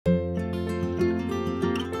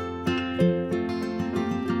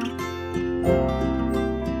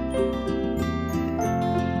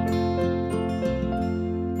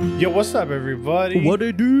Yo, what's up, everybody? What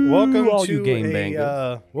it do? Welcome all to you game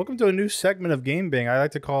bangers. welcome to a new segment of Game Bang. I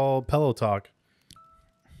like to call Pillow Talk.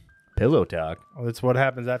 Pillow talk. Well, that's what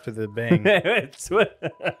happens after the bang. It's what-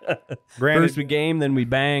 Granted, First we game, then we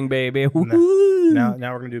bang, baby. now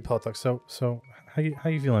we're gonna do Pillow Talk. So how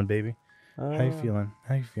you feeling, baby? How you feeling?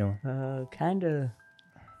 How you feeling?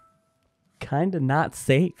 Kinda not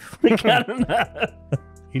safe. Kinda not.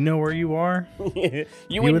 You know where you are?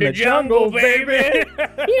 you in the jungle, baby.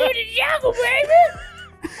 You in the jungle, baby.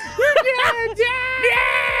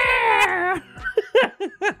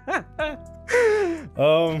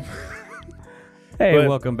 Hey, But-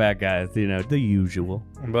 welcome back, guys. You know, the usual.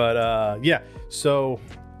 But yeah, so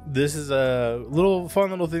this is a fun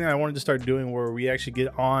little thing I wanted to start doing where we actually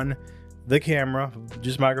get on the camera,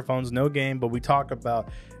 just microphones, no game, but we talk about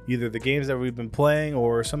either the games that we've been playing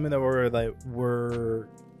or something that we're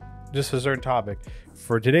just a certain topic.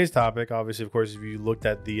 For today's topic, obviously, of course, if you looked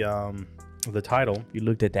at the title, You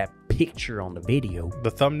looked at that picture on the video.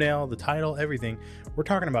 the thumbnail, the title, everything, we're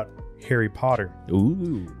talking about Harry Potter.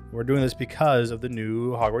 Ooh. We're doing this because of the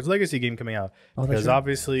new Hogwarts Legacy game coming out. Oh, that's Because right.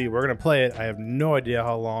 obviously we're going to play it. I have no idea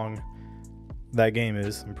how long that game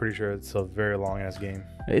is. I'm pretty sure it's a very long ass game.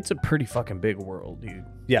 It's a pretty fucking big world, dude.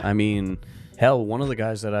 Yeah. I mean, hell, one of the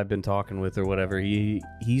guys that I've been talking with or whatever,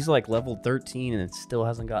 he's like level 13 and it still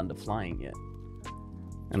hasn't gotten to flying yet.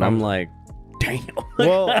 And I'm like, damn.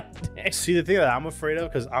 Well, Damn. see, the thing that I'm afraid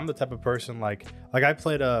of, because I'm the type of person like I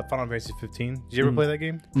played Final Fantasy 15. Did you ever play that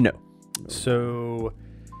game? No. So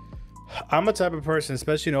I'm a type of person,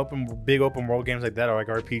 especially in big open world games like that or like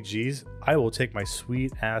RPGs, I will take my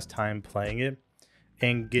sweet ass time playing it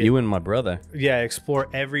and get You and my brother. explore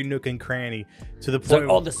every nook and cranny to the It's point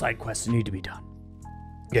like all the side quests need to be done.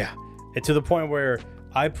 Yeah. And to the point where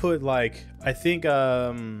I put like, I think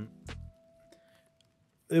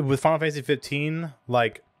with Final Fantasy 15,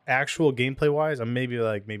 like actual gameplay wise, I'm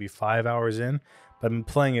maybe 5 hours in, but I've been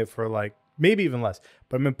playing it for like maybe even less,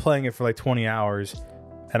 but I've been playing it for like 20 hours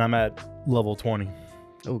and I'm at level 20.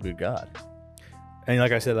 Oh, good God. And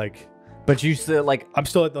like I said, like But you still like I'm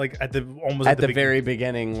still at the almost at the beginning. very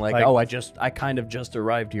beginning, like, Like- oh, I kind of just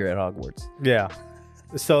arrived here at Hogwarts. Yeah.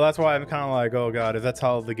 So that's why I'm kind of like, oh God, if that's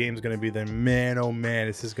how the game's gonna be, then man, oh man,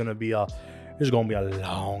 this is gonna be a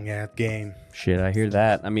long ass game. Shit, I hear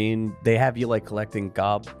that. I mean, they have you like collecting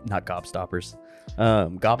gobstoppers,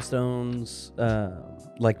 gobstones.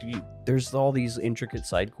 There's all these intricate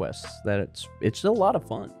side quests that it's a lot of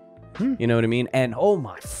fun. You know what I mean? And oh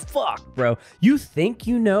my fuck, bro, you think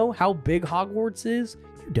you know how big Hogwarts is?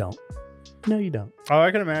 You don't. No, you don't. Oh, I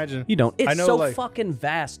can imagine. You don't. It's know, so like- fucking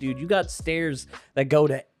vast, dude. You got stairs that go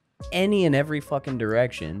to any and every fucking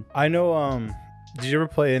direction. I know. Did you ever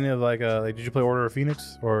play any of did you play Order of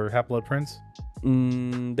Phoenix or Half-Blood Prince?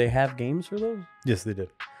 They have games for those? Yes, they did.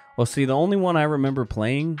 Well, see, the only one I remember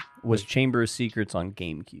playing was Chamber of Secrets on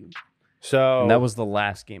GameCube. So And that was the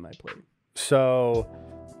last game I played. so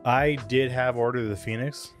I did have Order of the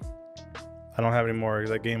Phoenix. I don't have any more.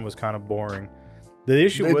 That game was kind of boring. The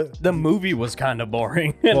issue with The movie was kind of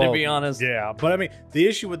boring, to well, be honest. Yeah, but I mean, the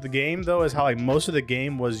issue with the game though is how like most of the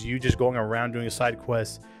game was you just going around doing side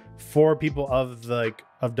quests for people of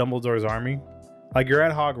Dumbledore's army. Like you're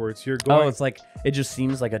at Hogwarts, you're going. Oh, it's like it just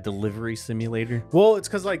seems like a delivery simulator. Well, it's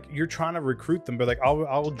because like you're trying to recruit them, but like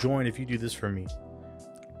I'll join if you do this for me.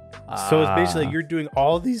 So it's basically you're doing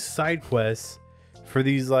all these side quests for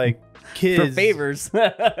these like kids for favors.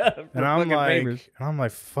 and I'm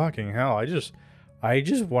like, fucking hell! I just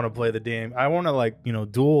want to play the game. I want to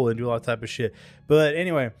duel and do all that type of shit. But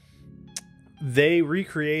anyway, they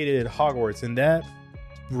recreated Hogwarts, and that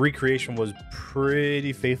recreation was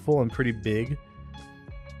pretty faithful and pretty big.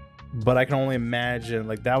 But I can only imagine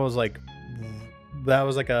that was like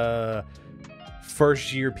a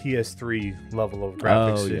first year PS3 level of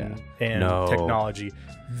graphics and technology.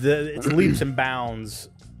 It's leaps and bounds.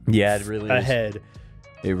 Yeah, it really ahead. is.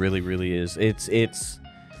 It really, really is. It's.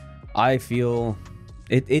 I feel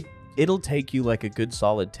it'll take you like a good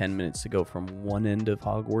solid 10 minutes to go from one end of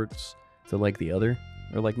Hogwarts to like the other,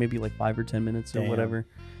 or like maybe like 5 or 10 minutes or whatever.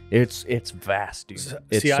 It's vast, dude.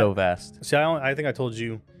 It's so vast. See, I think I told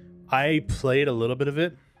you, I played a little bit of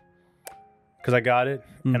it because I got it,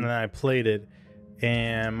 and then I played it,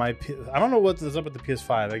 and I don't know what's up with the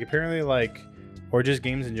PS5. Like apparently, or just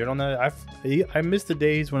games in general. Now I miss the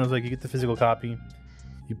days when it was like you get the physical copy,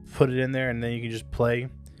 you put it in there, and then you can just play.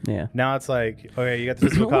 Yeah. Now it's like, okay, you got the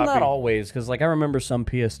physical well, copy. not always, because like I remember some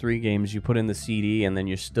PS3 games you put in the CD and then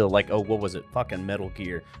you're still like, oh, what was it? Fucking Metal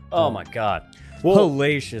Gear. Oh my god. Well,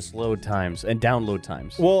 hellacious load times and download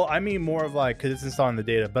times. Well, I mean more of because it's installing the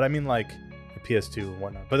data, but I mean the PS2 and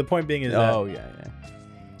whatnot. But the point being is oh that yeah.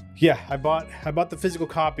 Yeah, I bought the physical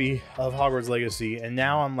copy of Hogwarts Legacy, and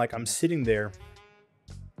now I'm sitting there.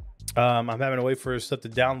 I'm having to wait for stuff to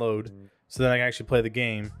download so then I can actually play the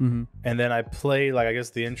game. And then I play like I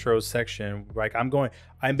guess the intro section. Like I'm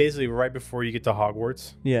basically right before you get to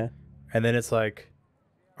Hogwarts. Yeah. And then it's like,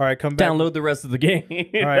 all right, come back. Download the rest of the game.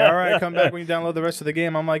 all right, come back when you download the rest of the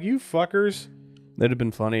game. I'm like, you fuckers. That'd have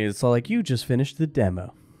been funny. It's all like, you just finished the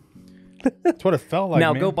demo. That's what it felt like.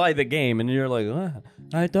 Now man. go buy the game, and you're like,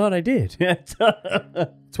 I thought I did. That's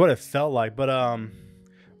what it felt like. But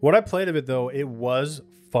what I played of it though, it was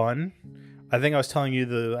fun. I think I was telling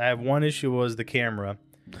you I have one issue was the camera.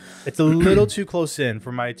 It's a little too close in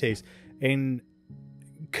for my taste, and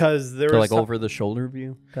because there was like over the shoulder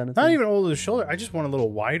view kind of thing. Not even over the shoulder. I just want a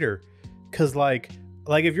little wider, because like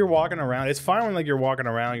if you're walking around, it's fine when like you're walking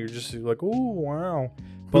around, you're just like, oh wow.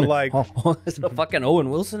 But like, it's a fucking Owen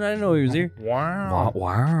Wilson. I didn't know he was here. Wow.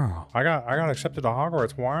 Wow. I got accepted to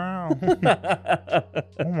Hogwarts. Wow.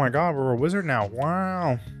 Oh my God, we're a wizard now.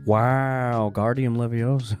 Wow. Wow. Guardian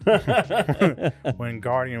Leviosa. When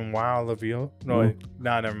Guardian Wow Leviosa. No,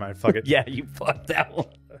 never mind. Fuck it. Yeah, you fucked that one.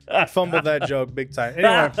 I fumbled that joke big time.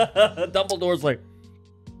 Anyway. Dumbledore's like,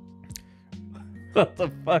 what the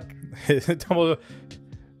fuck? Dumbledore.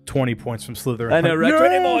 20 points from Slytherin. I know, right? No!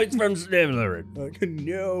 20 points from Slytherin. Like,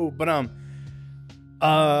 no, but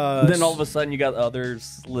then all of a sudden you got other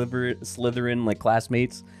Slytherin like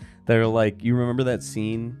classmates that are like, you remember that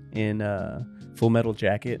scene in Full Metal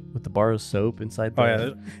Jacket with the bar of soap inside the... Oh, yeah.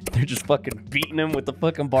 They're just fucking beating him with the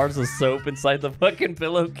fucking bars of soap inside the fucking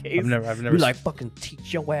pillowcase. I've never You're like, fucking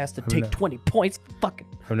teach your ass to take 20 points. Fucking...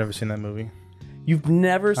 I've never seen that movie. You've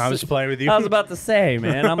never seen... I was playing with you. I was about to say,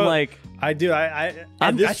 man. I'm like... I do. I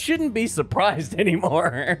shouldn't be surprised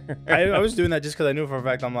anymore. I was doing that just because I knew for a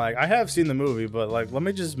fact. I'm like, I have seen the movie, but like, let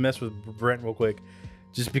me just mess with Brent real quick,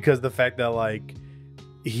 just because the fact that like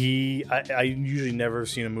I usually never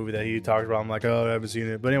seen a movie that he talks about. I'm like, oh, I haven't seen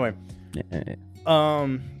it. But anyway,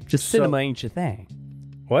 just cinema ain't your thing.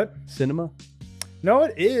 What? Cinema? No,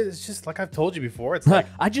 it is. It's just like I've told you before. It's like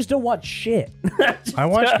I just don't watch shit. I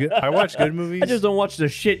watch good movies. I just don't watch the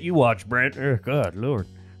shit you watch, Brent. Oh, God, Lord.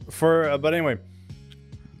 But anyway,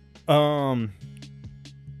 we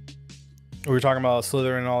were talking about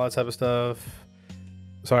Slytherin and all that type of stuff.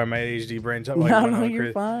 Sorry, my ADHD brain. No,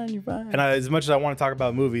 you're fine. You're fine. And as much as I want to talk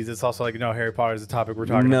about movies, it's also like, Harry Potter is the topic we're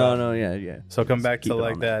talking about. No, yeah. So come back to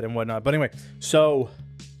like that and whatnot. But anyway, so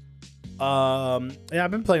yeah,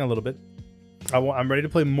 I've been playing a little bit. I'm ready to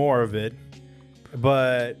play more of it,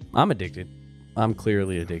 but I'm addicted. I'm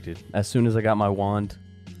clearly addicted. As soon as I got my wand,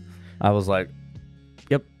 I was like,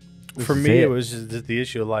 yep. For me, it was just the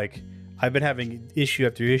issue. Like, I've been having issue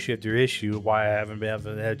after issue after issue. Why I haven't had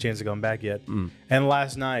a chance to come back yet. And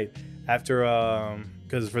last night, after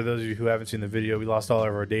because for those of you who haven't seen the video, we lost all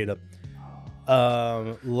of our data.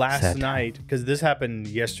 Last night, because this happened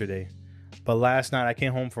yesterday, but last night I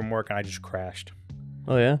came home from work and I just crashed.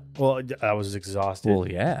 Oh yeah. Well, I was exhausted. Well,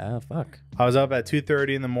 yeah. Fuck. I was up at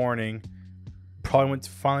 2:30 in the morning.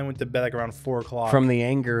 Finally went to bed like around 4 o'clock. From the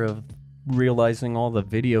anger of realizing all the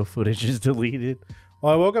video footage is deleted.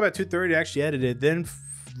 Well, I woke up at 2:30, actually edited, then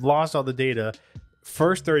lost all the data.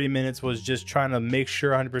 First 30 minutes was just trying to make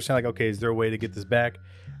sure 100%, like, okay, is there a way to get this back?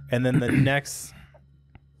 And then the next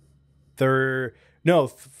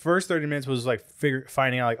first 30 minutes was like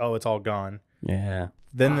finding out, like, oh, it's all gone. Yeah.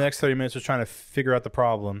 Then the next 30 minutes was trying to figure out the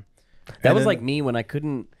problem. That was like me when I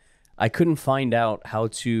couldn't find out how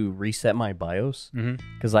to reset my BIOS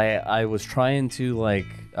because I was trying to like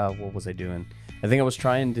what was I doing? I think I was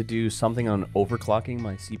trying to do something on overclocking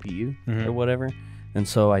my CPU or whatever, and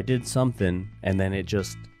so I did something, and then it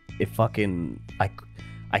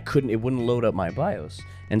wouldn't load up my BIOS,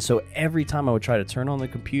 and so every time I would try to turn on the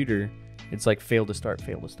computer, it's like failed to start,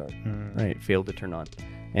 right? Failed to turn on,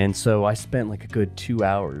 and so I spent like a good 2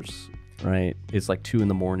 hours, right? It's like 2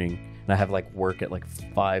 a.m. and I have like work at like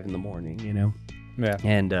 5 a.m, you know? Yeah.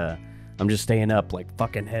 And I'm just staying up, like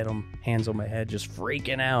fucking hands on my head, just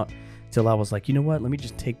freaking out till I was like, you know what? Let me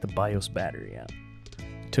just take the BIOS battery out.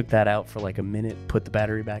 Took that out for like a minute, put the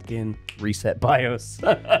battery back in, reset BIOS.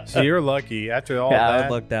 So you're lucky. After all I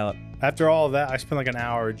lucked out. After all of that, I spent like an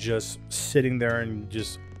hour just sitting there and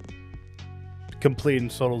just complete and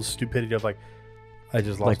total stupidity of like, I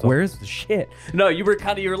just lost. Like, where's the shit? No, you were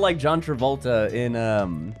like John Travolta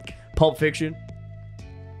in Pulp Fiction.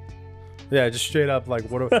 Yeah, just straight up like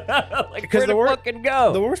what? Like, where to fucking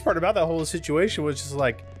go? The worst part about that whole situation was just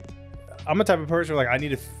like, I'm a type of person where like I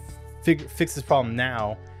need to fix this problem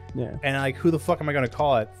now. Yeah. And like, who the fuck am I gonna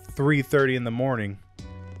call at 3:30 in the morning?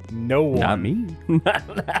 No one. Not me.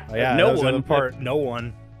 Yeah, no that was the one. other part. No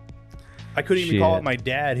one. I couldn't even call it my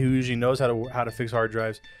dad, who usually knows how to fix hard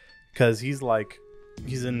drives, because he's on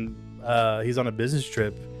a business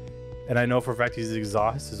trip, and I know for a fact he's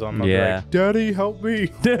exhausted. So I'm like, Daddy, help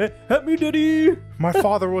me, help me, Daddy. My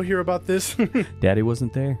father will hear about this. Daddy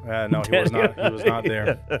wasn't there. No, he was not. He was not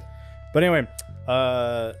there. But anyway,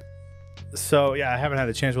 so yeah, I haven't had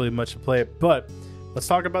a chance really much to play it, but let's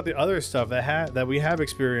talk about the other stuff that we have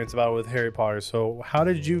experience about with Harry Potter. So how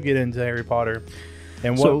did you get into Harry Potter?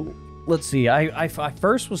 And what? So let's see. I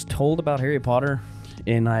first was told about Harry Potter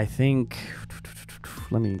in, I think,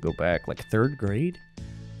 let me go back, like 3rd grade.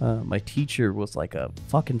 My teacher was like a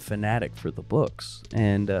fucking fanatic for the books,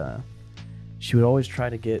 and she would always try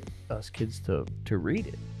to get us kids to read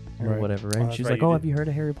it or whatever. Right? And she's like, "Oh, have you heard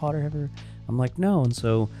of Harry Potter ever?" I'm like, "No." And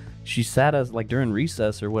so she sat us like during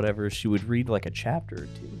recess or whatever. She would read like a chapter or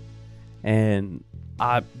two, and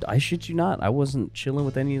I shit you not, I wasn't chilling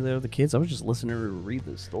with any of the other kids. I was just listening to her read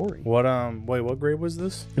the story. What what grade was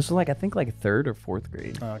this? This was like, I think like 3rd or 4th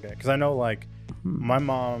grade. Oh, okay, because I know like my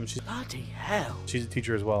mom, Bloody hell. She's a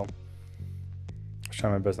teacher as well. I'm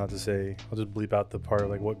trying my best not to say. I'll just bleep out the part of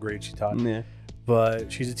like what grade she taught. Yeah.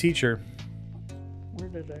 But she's a teacher. Where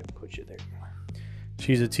did I put you there?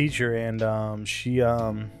 She's a teacher, and I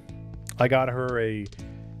got her a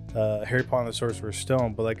Harry Potter and the Sorcerer's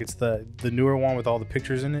Stone, but like it's the newer one with all the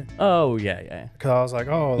pictures in it. Oh yeah. Because I was like,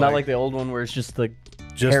 oh, not like the old one where it's just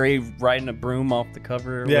Harry riding a broom off the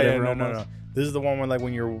cover. Or whatever. No. This is the one where like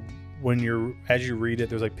when you're as you read it,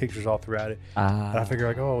 there's like pictures all throughout it. And I figure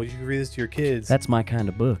like, oh, you can read this to your kids. That's my kind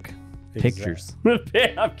of book. Pictures.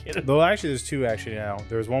 I'm kidding. Though actually, there's two actually now.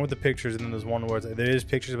 There's one with the pictures, and then there's one where there is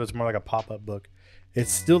pictures, but it's more like a pop-up book.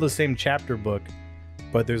 It's still the same chapter book,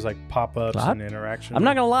 but there's like pop-ups and interaction. I'm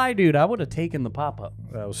not gonna lie, dude. I would have taken the pop-up.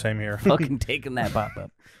 That was same here. Fucking taking that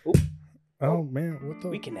pop-up. Oh man, what the?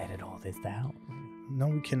 We can edit all this out. No,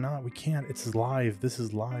 we cannot. We can't. It's live. This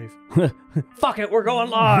is live. Fuck it, we're going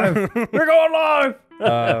live. We're going live.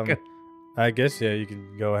 I guess you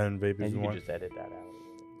can go ahead and vape if you want. You can just edit that out.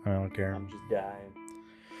 I don't care. I'm just dying.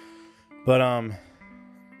 But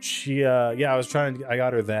she I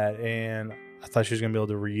got her that, and I thought she was gonna be able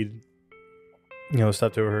to read,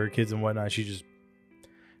 stuff to her kids and whatnot. She just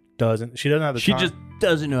doesn't. She doesn't have the time. She just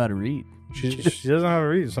doesn't know how to read. She doesn't know how to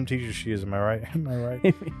read. Some teachers she is. Am I right? Am I right?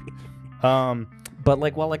 But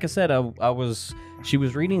like I said, she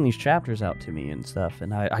was reading these chapters out to me and stuff,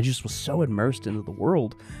 and I just was so immersed into the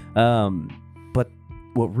world. But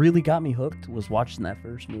what really got me hooked was watching that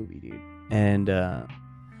first movie, dude. And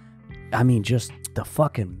I mean, just the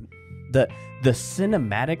fucking the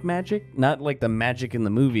cinematic magic, not like the magic in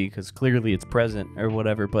the movie, because clearly it's present or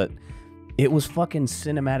whatever, but it was fucking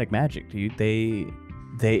cinematic magic, dude.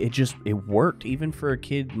 It worked even for a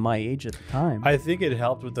kid my age at the time. I think it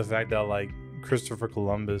helped with the fact that like Chris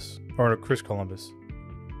Columbus,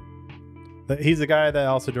 he's the guy that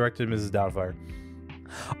also directed Mrs. Doubtfire.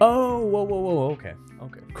 Oh, whoa, okay.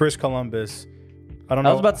 Chris Columbus. I don't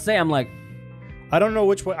know. I was about to say, I'm like, I don't know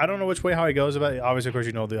which way how he goes about it. Obviously, of course,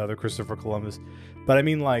 you know the other Christopher Columbus, but I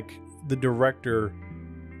mean like the director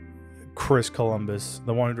Chris Columbus,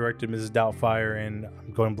 the one who directed Mrs. Doubtfire, and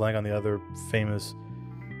I'm going blank on the other famous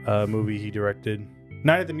movie he directed,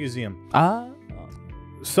 Night at the Museum.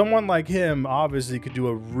 Someone like him obviously could do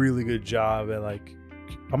a really good job at like,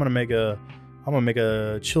 I'm gonna make a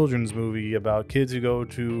children's movie about kids who go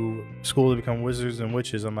to school to become wizards and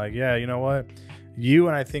witches. I'm like, yeah, you know what? You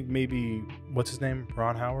and I think maybe, what's his name?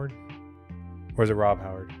 Ron Howard? Or is it Rob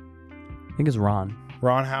Howard? I think it's Ron.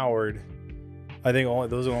 Ron Howard. I think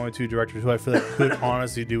those are the only two directors who I feel like could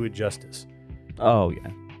honestly do it justice. Oh,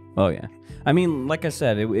 yeah. I mean, like I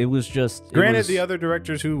said, it was just... Granted, the other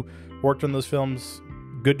directors who worked on those films,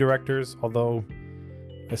 good directors, although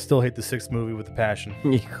I still hate the 6th movie with a passion.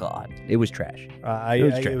 God, it was trash.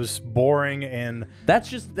 It was boring, and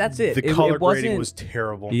that's it. The color grading was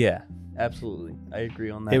terrible. Yeah, absolutely. I agree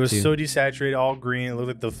on that. It was so desaturated, all green. It looked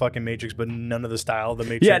like the fucking Matrix, but none of the style of the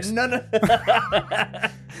Matrix. Yeah, none of.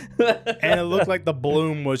 And it looked like the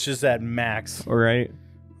bloom was just at max. All right, it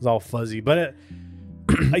was all fuzzy, but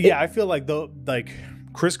I feel like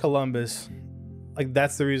Chris Columbus. Like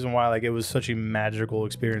that's the reason why like it was such a magical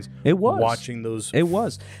experience. It was watching those. It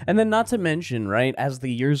was, and then not to mention, right, as the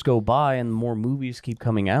years go by and more movies keep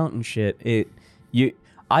coming out and shit,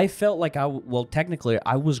 I felt like technically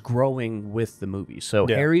I was growing with the movie. So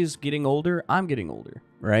yeah. Harry's getting older, I'm getting older,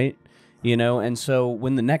 right? And so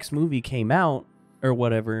when the next movie came out or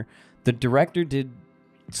whatever, the director did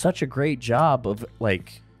such a great job of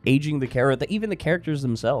like aging the character, even the characters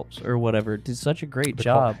themselves or whatever, did such a great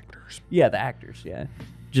job. Actors. Yeah, the actors, yeah.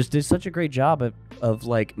 just did such a great job of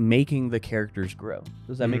like making the characters grow.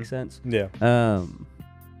 Does that make sense? Yeah.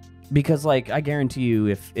 Because like I guarantee you,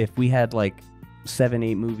 if we had like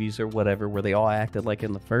 7-8 movies or whatever where they all acted like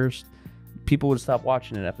in the first, people would stop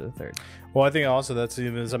watching it after the third. Well, I think also that's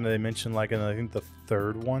even something they mentioned like in I think the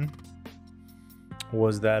third one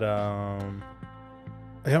was that I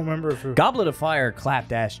don't remember if Goblet of Fire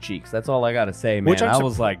clapped ass cheeks. That's all I gotta say, man. I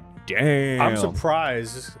was like, damn. I'm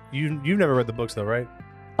surprised. You've never read the books though, right?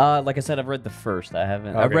 Like I said, I've read the first. I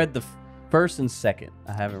haven't. Okay. I've read the first and second.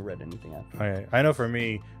 I haven't read anything after. Okay. I know for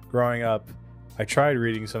me, growing up, I tried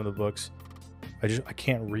reading some of the books. I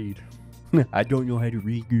can't read. I don't know how to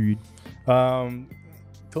read good.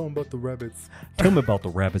 Tell them about the rabbits. Tell me about the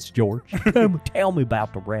rabbits, George. Tell me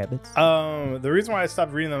about the rabbits. The reason why I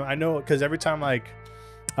stopped reading them, I know, because every time like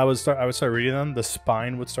I would start reading them, the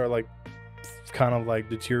spine would start like kind of like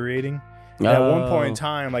deteriorating. And at one point in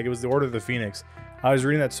time, like it was the Order of the Phoenix. I was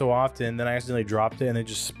reading that so often, then I accidentally dropped it, and it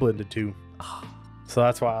just split into two. So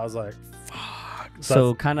that's why I was like, fuck.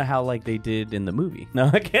 So kind of how like they did in the movie.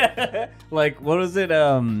 No, like what was it?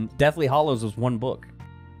 Deathly Hallows was one book.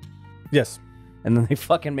 Yes. And then they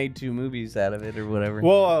fucking made 2 movies out of it or whatever.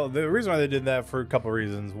 Well, the reason why they did that for a couple of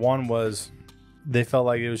reasons. One was they felt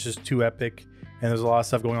like it was just too epic, and there's a lot of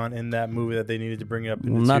stuff going on in that movie that they needed to bring up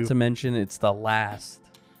into Not to mention it's the last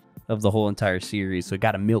of the whole entire series, so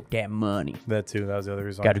got to milk that money. That too. That was the other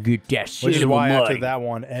reason. Got to get that shit. Which is why money. after that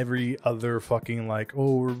one, every other fucking like,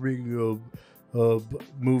 oh, we're bringing a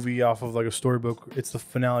movie off of like a storybook. It's the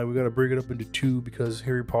finale. We got to bring it up into 2 because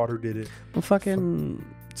Harry Potter did it. Well, fucking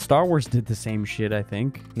Star Wars did the same shit, I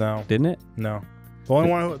think. No. Didn't it? No. The only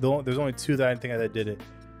one, there's only 2 that I think that did it,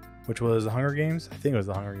 which was The Hunger Games. I think it was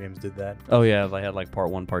The Hunger Games did that. Oh, yeah. They had like part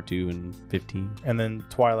 1, part 2, and 15. And then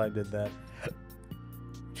Twilight did that.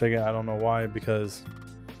 Which again, I don't know why, because...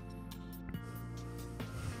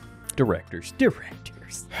 Directors.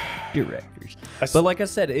 But like I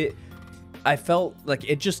said, I felt like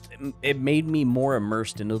it made me more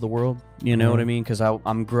immersed into the world. You know what I mean? Because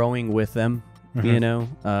I'm growing with them. You know,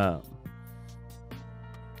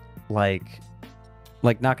 like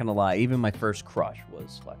not gonna lie, even my first crush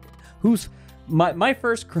was fucking my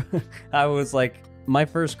first I was like, my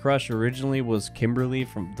first crush originally was Kimberly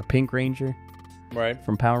from the Pink Ranger, right,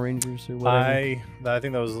 from Power Rangers or whatever. I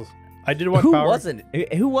think that was, I did watch Who Power. wasn't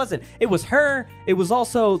it was her. It was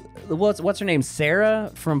also what's her name,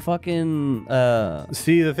 Sarah from fucking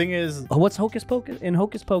See, the thing is, what's Hocus Pocus? In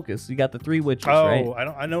Hocus Pocus you got the 3 witches, oh, right?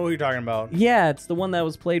 I know what you're talking about. Yeah, it's the one that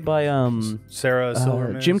was played by Sarah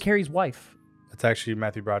Silverman. Jim Carrey's wife. It's actually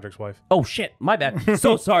Matthew Broderick's wife. Oh shit, my bad.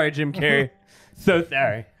 So sorry, Jim Carrey. So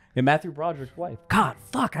sorry. And Matthew Broderick's wife. God,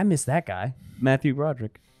 fuck, I miss that guy, Matthew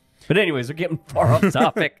Broderick. But anyways, we're getting far off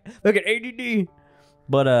topic. Look at ADD.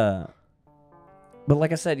 But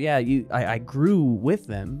like I said, yeah, I grew with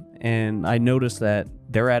them, and I noticed that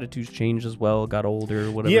their attitudes changed as well, got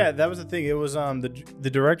older, whatever. Yeah, that was the thing. It was the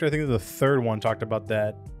director, I think the third one, talked about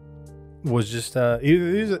that. Was just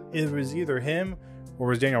it was either him or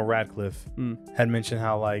was Daniel Radcliffe had mentioned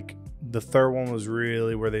how like the third one was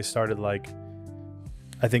really where they started like,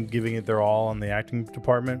 I think, giving it their all in the acting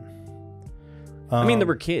department. I mean, there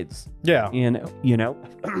were kids. Yeah, you know,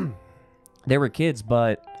 they were kids,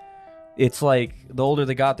 but it's like the older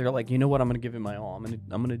they got, they're like, you know what, I'm gonna give it my all. I'm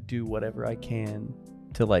gonna do whatever I can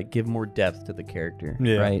to like give more depth to the character,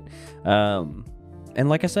 right? And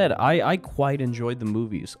like I said, I quite enjoyed the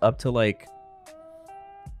movies up to like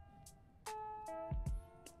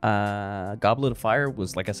Goblet of Fire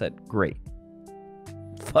was, like I said, great,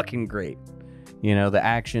 fucking great. You know, the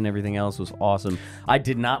action, everything else was awesome. I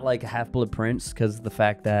did not like Half-Blood Prince because of the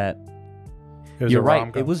fact that you're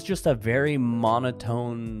right. It was just a very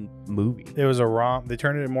monotone movie. It was a rom. They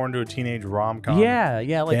turned it more into a teenage rom-com. Yeah.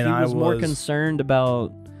 Like he was more concerned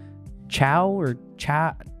about Chow.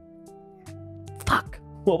 Fuck.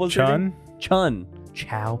 What was Chun? Chun.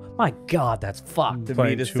 Chow. My God, that's fucked to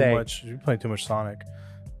me to say. You're playing too much Sonic.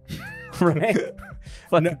 Right?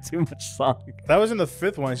 Fucking too much Sonic. That was in the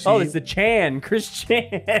 5th one. It's the Chan. Chris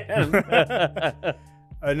Chan.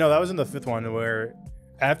 No, that was in the 5th one where...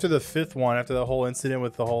 After the 5th one, after the whole incident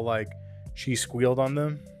with the whole like, she squealed on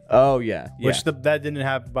them. Oh yeah. Which that didn't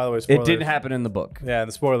happen, by the way. Spoilers. It didn't happen in the book. Yeah,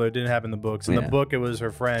 the spoiler, it didn't happen in the books. In the book, it was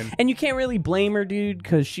her friend. And you can't really blame her, dude,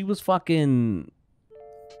 because she was fucking.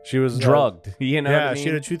 She was drugged. You know. Yeah, what I mean? she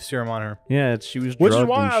had a truth serum on her. Yeah, she was. Which drugged is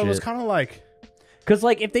why and I shit. was kind of like, because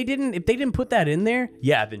like if they didn't put that in there,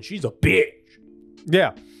 yeah, then she's a bitch.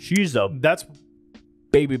 Yeah, she's a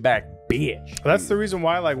baby back bitch. That's the reason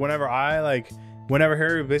why, like, whenever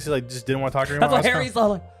Harry basically like just didn't want to talk to her anymore. That's why Harry's all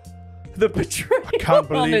like, The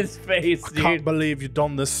betrayal on his face, dude. I can't believe you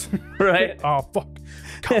done this. Right? Oh, fuck.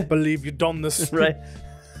 Can't believe you done this. Right.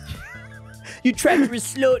 You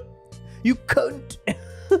treacherous slut. You cunt.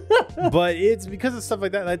 But it's because of stuff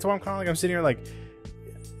like that. That's why I'm kind of like, I'm sitting here like,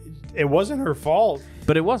 it wasn't her fault.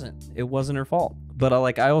 But it wasn't. It wasn't her fault. But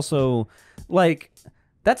I also,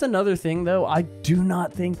 that's another thing, though. I do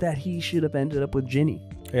not think that he should have ended up with Ginny.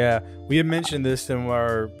 Yeah. We had mentioned this in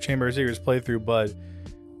our Chamber of Secrets playthrough, but...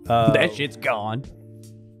 that shit's gone.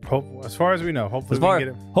 As far as we know, hopefully we can get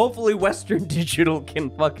it. Hopefully Western Digital can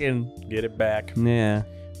fucking... get it back. Yeah.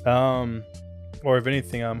 Or if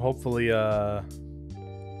anything, hopefully...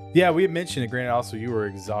 yeah, we had mentioned it. Granted, also, you were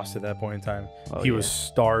exhausted at that point in time. Oh, he was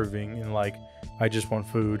starving and like, I just want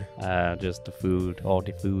food. Just the food. All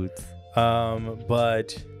the foods.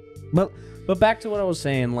 But back to what I was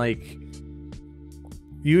saying, like...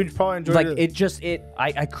 You'd probably enjoy it.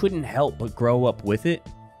 I couldn't help but grow up with it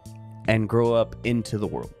and grow up into the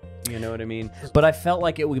world. You know what I mean? But I felt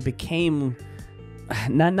like it became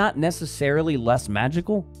not necessarily less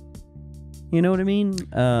magical. You know what I mean?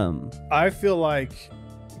 I feel like,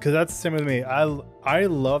 because that's the same with me. I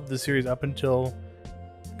loved the series up until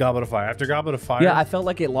Goblet of Fire. After Goblet of Fire, yeah, I felt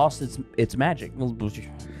like it lost its magic. Well,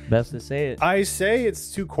 best to say it. I say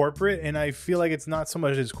it's too corporate, and I feel like it's not so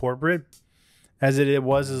much as corporate as it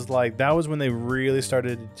was like that was when they really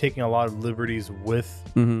started taking a lot of liberties with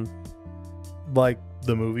like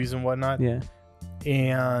the movies and whatnot. Yeah.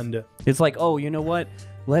 And it's like, oh, you know what?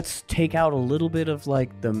 Let's take out a little bit of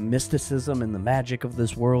like the mysticism and the magic of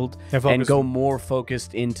this world and go more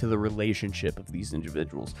focused into the relationship of these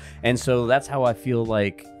individuals. And so that's how I feel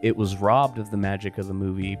like it was robbed of the magic of the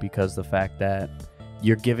movie, because the fact that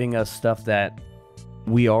you're giving us stuff that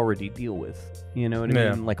we already deal with. You know what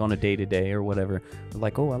I mean? Like on a day-to-day or whatever.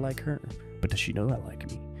 Like, oh, I like her, but does she know I like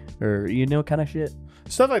me? Or, kind of shit.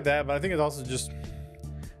 Stuff like that. But I think it's also just...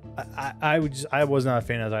 I was not a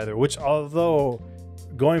fan of it either. Which, although,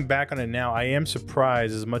 going back on it now, I am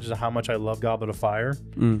surprised as much as how much I love Goblet of Fire.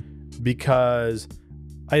 Because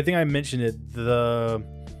I think I mentioned it. The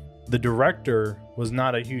director was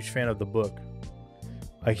not a huge fan of the book.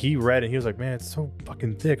 Like, he read it, he was like, man, it's so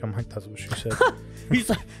fucking thick. I'm like, that's what she said. He's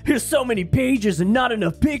like, there's so many pages and not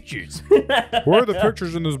enough pictures. Where are the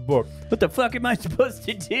pictures in this book? What the fuck am I supposed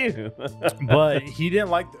to do? But he didn't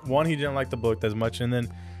like the book as much, and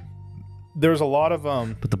then there's a lot of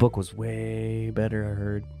But the book was way better, I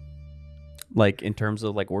heard. Like in terms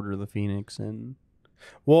of like Order of the Phoenix and...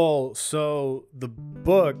 Well, so the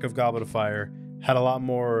book of Goblet of Fire had a lot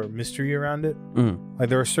more mystery around it. Like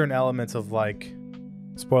there were certain elements of like...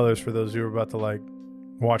 Spoilers for those who are about to like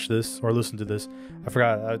watch this or listen to this. I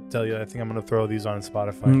forgot. I'll tell you. I think I'm gonna throw these on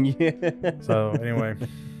Spotify. Yeah. So anyway,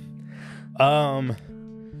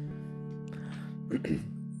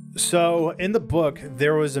 so in the book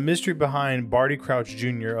there was a mystery behind Barty Crouch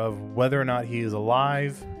Jr. of whether or not he is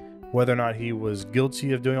alive, whether or not he was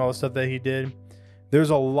guilty of doing all the stuff that he did. There's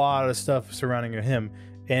a lot of stuff surrounding him.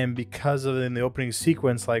 And because of in the opening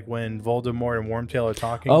sequence, like when Voldemort and Wormtail are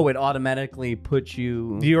talking, it automatically puts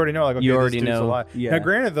you. You already know, like okay, you already this dude's know. alive. Yeah. Now,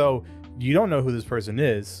 granted, though, you don't know who this person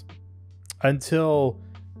is until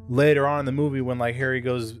later on in the movie when like Harry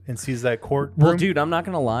goes and sees that court room. Well, dude, I'm not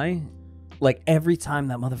gonna lie. Like every time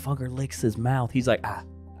that motherfucker licks his mouth, he's like ah.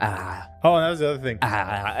 Oh, and that was the other thing.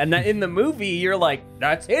 And in the movie, you're like,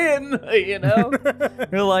 that's him. You know,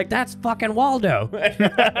 you're like, that's fucking Waldo.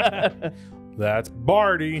 That's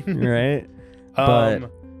Barty, right?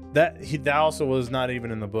 But that also was not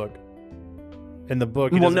even in the book. In the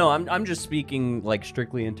book, I'm just speaking like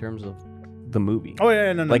strictly in terms of the movie. Oh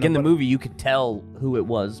yeah, no. Like in the movie, you could tell who it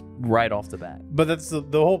was right off the bat. But that's the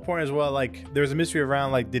whole point as well. Like there's a mystery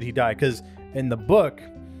around like did he die? Because in the book,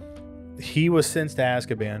 he was sentenced to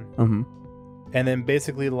Azkaban, and then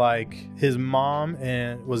basically like his mom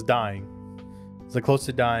was dying, was like close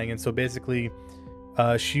to dying, and so basically,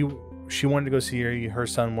 she wanted to go see her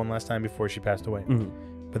son one last time before she passed away.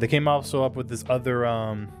 But they came also up with this other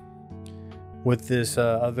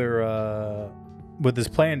with this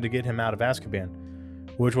plan to get him out of Azkaban,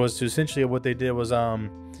 which was to essentially what they did was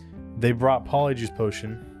they brought Polyjuice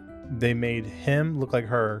Potion. They made him look like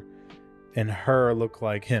her and her look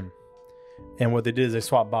like him. And what they did is they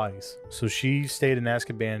swapped bodies. So she stayed in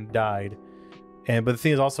Azkaban, died. But the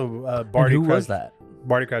thing is also Barty Crouch. Who was that?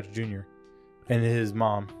 Barty Crouch Jr. and his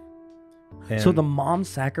mom. And so the mom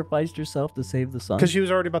sacrificed herself to save the son? Because she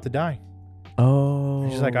was already about to die. Oh.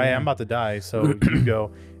 She's like, I am about to die, so you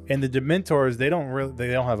go. And the Dementors, they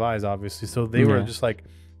don't have eyes, obviously. So they were just like,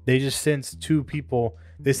 they just sense two people.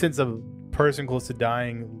 They sense a person close to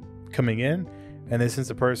dying coming in, and they sense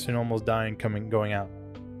a person almost dying going out.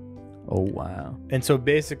 Oh wow. And so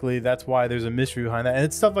basically that's why there's a mystery behind that. And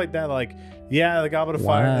it's stuff like that, like, yeah, the Goblet of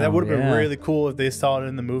Fire. That would have been really cool if they saw it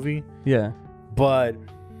in the movie. Yeah. But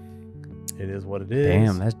it is what it is.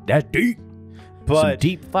 Damn, that's deep. But some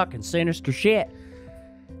deep fucking sinister shit.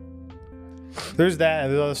 There's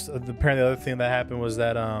that. Apparently the other thing that happened was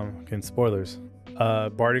that again, spoilers.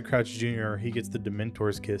 Barty Crouch Jr., he gets the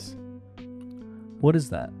Dementor's kiss. What is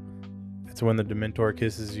that? It's when the Dementor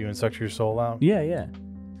kisses you and sucks your soul out. Yeah, yeah.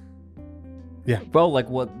 Yeah. Bro, like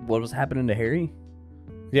what was happening to Harry?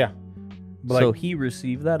 Yeah. But so like, he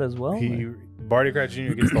received that as well? Barty Crouch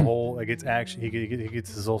Jr. gets the whole, he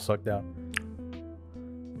gets his soul sucked out.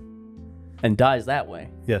 And dies that way.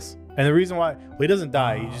 Yes. And the reason why, he doesn't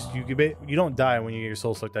die. You don't die when you get your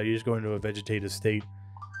soul sucked out. You just go into a vegetative state.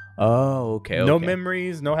 Oh, okay. No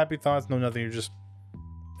memories, no happy thoughts, no nothing. You're just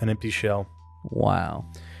an empty shell. Wow.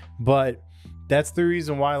 But that's the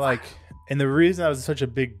reason why, like, and the reason that was such a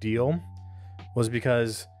big deal was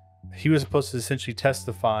because he was supposed to essentially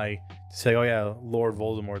testify to say, oh yeah, Lord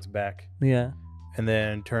Voldemort's back. Yeah. And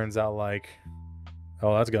then turns out like,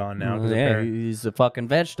 oh, that's gone now. Yeah, he's a fucking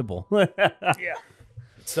vegetable. Yeah.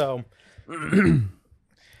 So,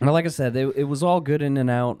 well, like I said, it was all good in and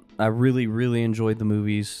out. I really, really enjoyed the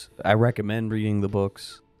movies. I recommend reading the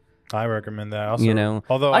books. I recommend that. Also, you know,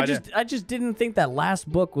 although I just didn't think that last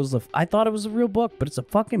book was I thought it was a real book, but it's a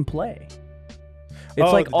fucking play.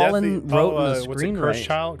 It's like all wrote in the screen. Cursed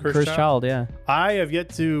Child? Cursed Child, yeah. I have yet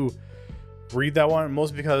to read that one,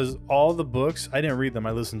 mostly because all the books, I didn't read them.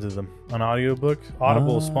 I listened to them on audiobook.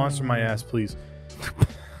 Audible, sponsor my ass, please.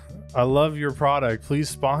 I love your product. Please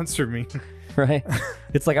sponsor me. Right?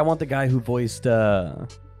 It's like I want the guy who voiced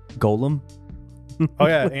Golem. Oh,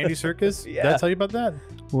 yeah. Andy Serkis? Yeah. Did I tell you about that?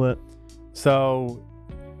 What? So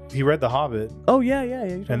he read The Hobbit. Oh, yeah.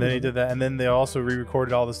 And then he did that. And then they also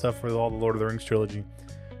re-recorded all the stuff for all the Lord of the Rings trilogy,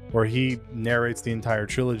 where he narrates the entire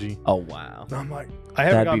trilogy. Oh, wow. And I'm like,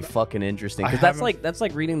 that'd be fucking interesting. Because that's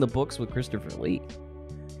like reading the books with Christopher Lee.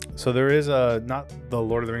 So there is not the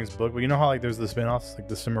Lord of the Rings book, but you know how like there's the spin-offs, like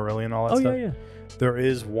the Silmarillion and all that stuff? Yeah. There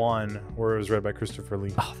is one where it was read by Christopher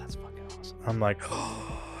Lee. Oh, that's fucking awesome. I'm like,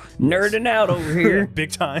 nerding out over here.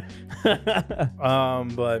 Big time.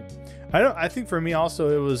 But I think for me also,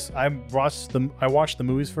 it was, I watched the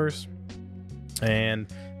movies first,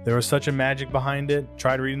 and there was such a magic behind it.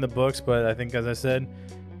 Tried reading the books, but I think, as I said,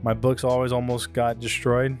 my books always almost got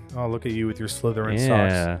destroyed. Oh, look at you with your Slytherin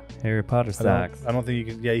socks. Yeah, Harry Potter socks. I don't think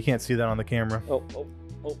you can. Yeah, you can't see that on the camera. Oh.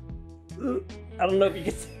 I don't know if you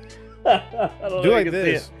can see. Do it like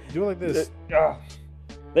this. Do it like this.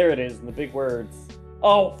 There it is in the big words.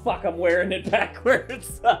 Oh fuck! I'm wearing it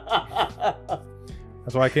backwards.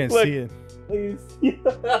 That's why I can't see it. Please.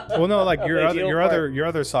 Well, no, like your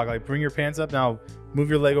other sock. Like, bring your pants up now. Move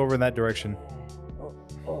your leg over in that direction.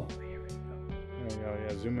 Oh, here we go. There we go.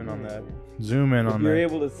 Yeah, zoom in on that. Zoom in on that. You're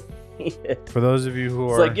able to see it. For those of you who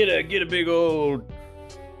it's are like get a big old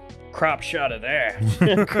crop shot of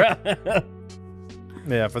that.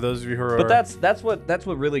 Yeah, for those of you who are. But that's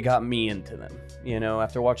what really got me into them. You know,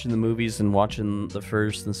 after watching the movies and watching the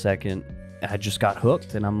first and second, I just got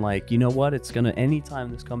hooked, and I'm like, you know what? It's gonna, anytime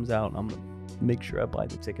this comes out, I'm gonna make sure I buy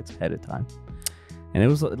the tickets ahead of time. And it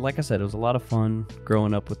was, like I said, it was a lot of fun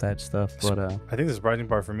growing up with that stuff. But I think the surprising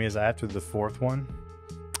part for me is after the fourth one,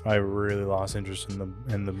 I really lost interest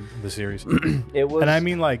in the series. It was, and I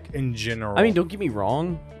mean, like, in general. I mean, don't get me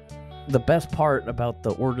wrong. The best part about the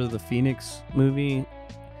Order of the Phoenix movie,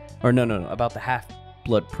 or no, about the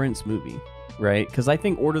Half-Blood Prince movie, right? Because I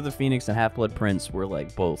think Order of the Phoenix and Half-Blood Prince were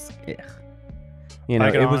like both, you know,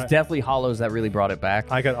 it was definitely Hollows that really brought it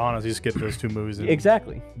back. I could honestly skip those two movies.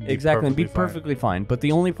 Exactly, and be perfectly fine. But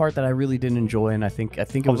the only part that I really didn't enjoy, and I think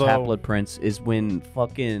it was Half-Blood Prince, is when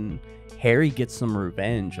fucking Harry gets some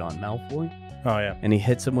revenge on Malfoy. Oh yeah, and he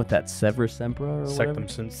hits him with that Severus Sempra or whatever.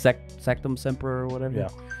 Sectum Sempra or whatever. Yeah.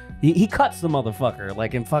 He cuts the motherfucker,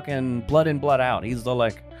 like in fucking Blood In, Blood Out. He's the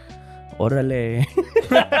like, orale.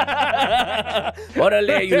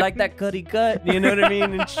 Orale, you like that cutty cut? You know what I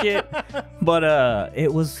mean? And shit. But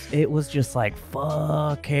it was just like,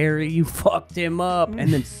 fuck, Harry, you fucked him up.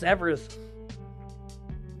 And then Severus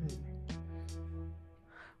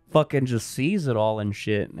fucking just sees it all and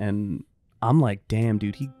shit. And I'm like, damn,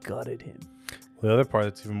 dude, he gutted him. The other part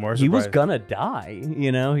that's even more surprising. He was gonna die,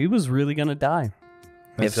 you know? He was really gonna die.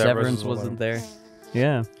 If Severance wasn't there.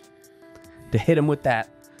 Yeah. To hit him with that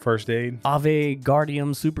first aid. Ave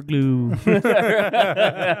Guardium super glue.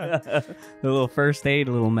 The little first aid,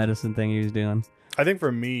 little medicine thing he was doing. I think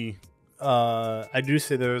for me, I do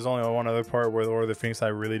say there was only one other part where the Order of the Phoenix I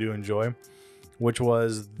really do enjoy, which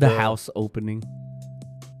was the house opening.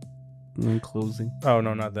 in closing. Oh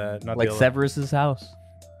no, not that. Not Like the Severus's house.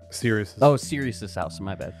 Sirius. Oh, Sirius's house.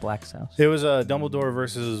 My bad. Black's house. It was Dumbledore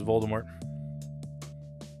versus Voldemort.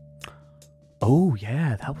 Oh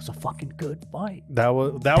yeah, that was a fucking good fight. That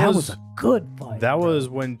was a good fight. That was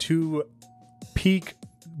when two peak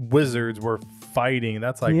wizards were fighting.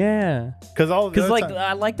 That's like because like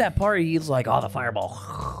I like that part. He's like, oh, the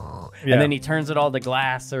fireball, yeah. and then he turns it all to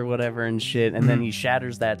glass or whatever and shit, and then he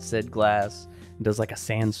shatters that said glass and does like a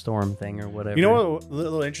sandstorm thing or whatever. You know what? A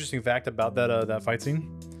little interesting fact about that fight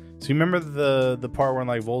scene. So you remember the part when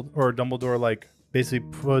like Dumbledore like basically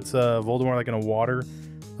puts Voldemort like in a water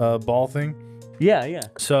ball thing. Yeah, yeah.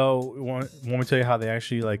 So want me to tell you how they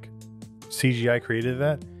actually like CGI created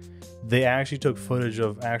that? They actually took footage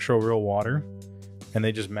of actual real water, and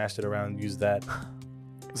they just mashed it around and used that.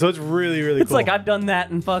 So it's really, really cool. It's like I've done that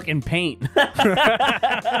in fucking Paint.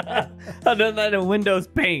 I've done that in Windows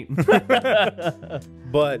Paint.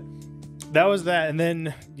 But that was that, and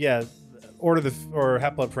then yeah,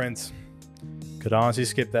 Half-Blood Prince. Could honestly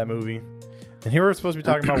skip that movie. And here we're supposed to be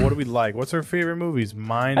talking about what do we like. What's our favorite movies?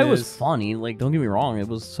 Mine It was funny. Like, don't get me wrong. It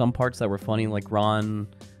was some parts that were funny, like Ron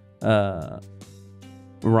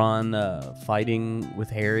fighting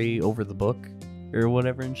with Harry over the book or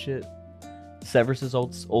whatever and shit. Severus's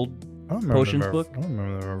old potions book. I don't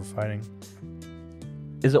remember them ever fighting.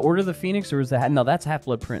 Is it Order of the Phoenix or is that no? That's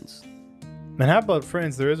Half-Blood Prince. In Half-Blood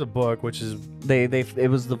Prince, there is a book which is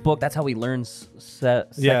it was the book. That's how he learns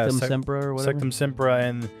Sectum Sempra or whatever. Sectum Sempra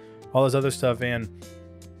and all this other stuff. And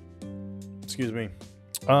excuse me,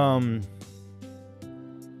 I don't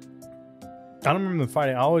remember the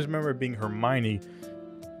fighting. I always remember it being Hermione.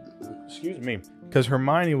 Excuse me, because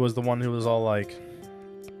Hermione was the one who was all like,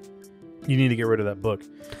 "You need to get rid of that book."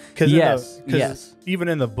 Yes. Even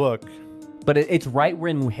in the book, but it's right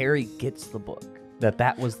when Harry gets the book.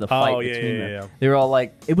 That was the fight between them. Yeah. They were all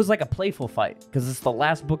like, it was like a playful fight because it's the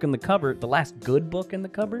last book in the cupboard, the last good book in the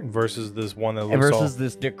cupboard, versus this one that looks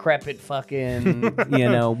this decrepit fucking,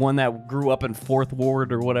 one that grew up in Fifth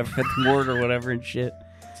Ward or whatever and shit.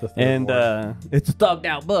 It's a thugged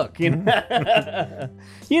out book, you know.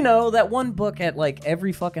 You know that one book at like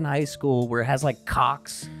every fucking high school where it has like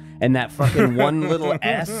cocks. And that fucking one little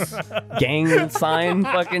S gang sign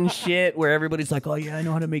fucking shit where everybody's like, oh yeah, I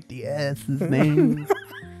know how to make the S's name.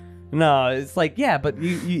 No, it's like, yeah, but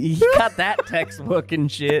you got that textbook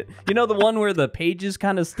and shit. You know the one where the pages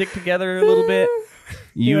kind of stick together a little bit?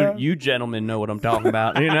 You gentlemen know what I'm talking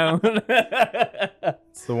about, you know?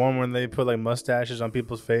 It's the one when they put like mustaches on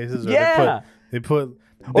people's faces. Or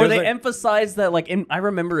they emphasize that, like, I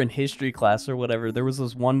remember in history class or whatever, there was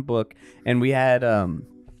this one book and we had,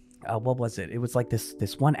 what was it? It was like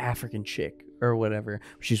this one African chick or whatever.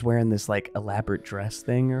 She's wearing this like elaborate dress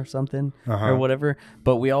thing or something or whatever.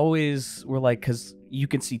 But we always were like, because you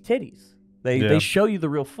can see titties. They show you the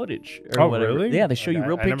real footage or whatever. Really? Yeah, they show you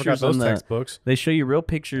real pictures. I never got those textbooks. They show you real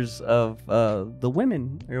pictures of the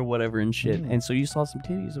women or whatever and shit. And so you saw some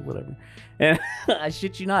titties or whatever. And I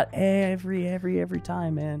shit you not, every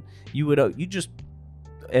time, man, you just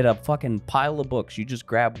at a fucking pile of books, you just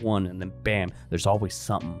grab one and then bam, there's always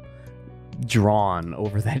something drawn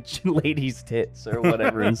over that lady's tits or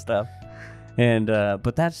whatever and stuff. And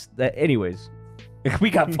but that's that. Anyways, we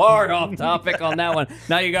got far off topic on that one.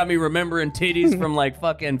 Now you got me remembering titties from like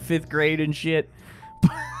fucking 5th grade and shit.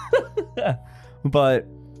 But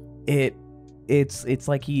it's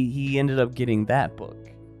like he ended up getting that book,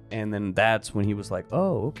 and then that's when he was like,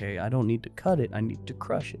 oh, okay, I don't need to cut it, I need to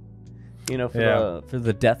crush it, for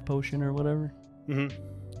the death potion or whatever.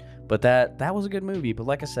 But that was a good movie. But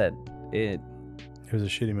like I said, it was a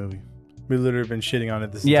shitty movie. We literally been shitting on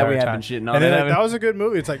it this entire time. Yeah, we have been shitting on it. And then, that was a good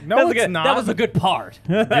movie. It's like, no, it's not. That was a good part.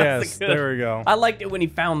 Yes, there we go. I liked it when he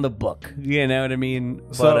found the book. You know what I mean?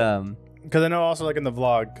 So, because I know also like in the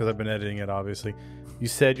vlog, because I've been editing it, obviously, you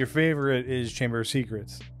said your favorite is Chamber of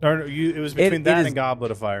Secrets. Or it was between that and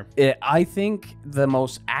Goblet of Fire. I think the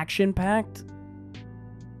most action-packed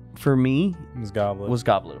for me was Goblet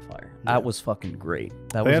of Fire. Yeah. That was fucking great.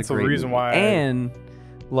 That's the reason why. And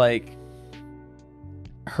like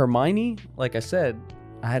Hermione, like I said,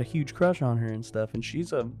 I had a huge crush on her and stuff, and she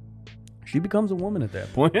becomes a woman at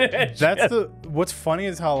that point. What's funny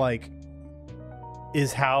is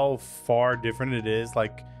how far different it is,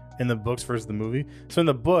 like in the books versus the movie. So in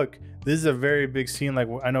the book, this is a very big scene. Like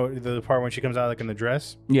I know the part when she comes out like in the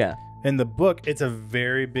dress. Yeah. In the book, it's a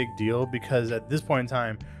very big deal because at this point in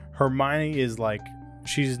time, Hermione is like,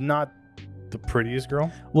 she's not the prettiest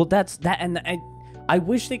girl. Well, that's that, and I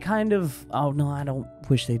wish they kind of. Oh no, I don't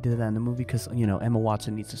wish they did that in the movie because Emma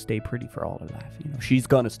Watson needs to stay pretty for all of that. She's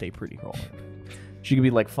gonna stay pretty for all of that. She could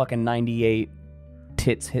be like fucking 98,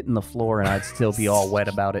 tits hitting the floor, and I'd still be all wet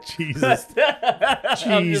about it. Jesus.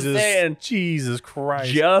 I'm just saying. Jesus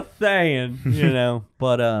Christ. Just saying, you know.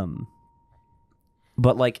 But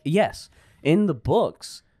like, yes, in the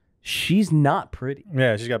books, she's not pretty.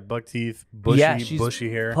 Yeah, she's got buck teeth, bushy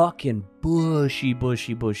hair. Fucking bushy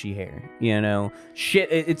hair. You know,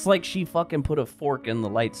 shit. It's like she fucking put a fork in the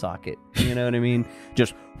light socket. You know what I mean?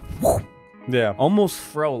 Just, yeah, almost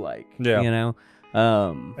fro like. Yeah, you know.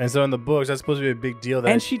 And so in the books, that's supposed to be a big deal.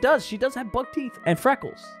 And she does have buck teeth and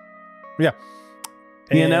freckles. Yeah,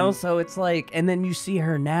 you know. So it's like, and then you see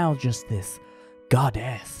her now, just this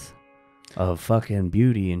goddess of fucking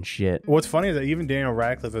beauty and shit. What's funny is that even Daniel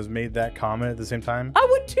Radcliffe has made that comment at the same time. I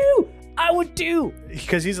would too.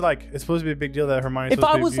 Because he's like, it's supposed to be a big deal that Hermione's if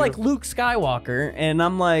I was like Luke Skywalker and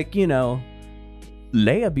I'm like, you know,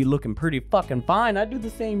 Leia be looking pretty fucking fine, I'd do the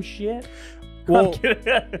same shit. Well,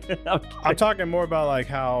 I'm talking more about like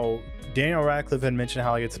how Daniel Radcliffe had mentioned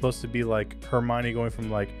how like it's supposed to be like Hermione going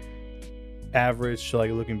from like average to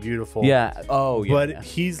like looking beautiful. Yeah. Oh, yeah. But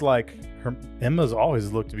he's like, Emma's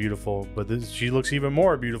always looked beautiful, but she looks even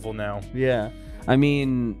more beautiful now. Yeah. I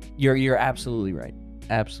mean, you're absolutely right.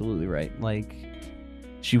 Absolutely right. Like,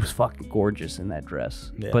 she was fucking gorgeous in that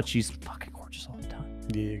dress, but she's fucking gorgeous all the time.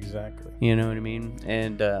 Yeah, exactly. You know what I mean?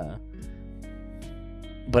 And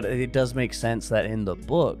but it does make sense that in the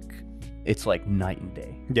book, it's like night and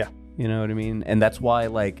day. Yeah. You know what I mean? And that's why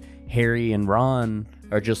like Harry and Ron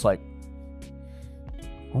are just like,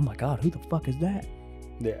 oh my God, who the fuck is that?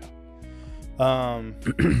 Yeah. I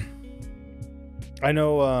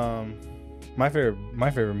know my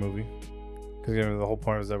favorite movie, because you know the whole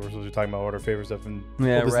point was that we're supposed to be talking about what our favorite stuff, and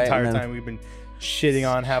this entire time we've been shitting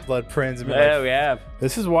on Half-Blood Prince. And we have.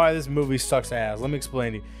 This is why this movie sucks ass. Let me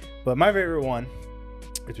explain to you. But my favorite one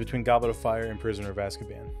is between Goblet of Fire and Prisoner of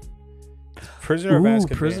Azkaban. Prisoner of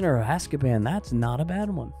Azkaban. That's not a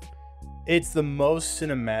bad one. It's the most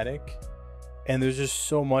cinematic, and there's just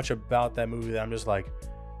so much about that movie that I'm just like,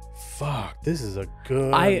 fuck, this is a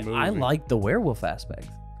good movie. I like the werewolf aspect.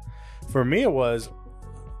 For me, it was,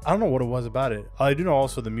 I don't know what it was about it. I do know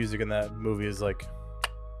also the music in that movie is like,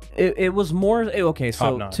 it was more, okay,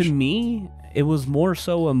 so notch. To me, it was more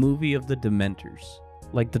so a movie of the Dementors.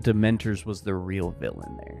 Like the Dementors was the real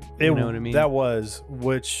villain there. You know what I mean? That was,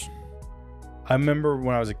 which I remember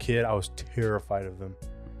when I was a kid, I was terrified of them.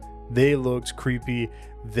 They looked creepy.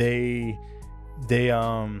 They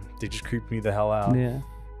just creeped me the hell out. Yeah.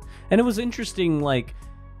 And it was interesting, like,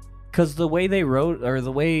 because the way they wrote, or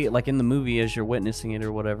the way, like, in the movie as you're witnessing it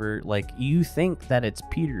or whatever, like, you think that it's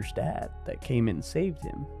Peter's dad that came in and saved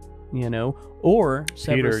him, you know? Or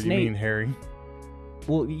Severus Snape. You mean Harry?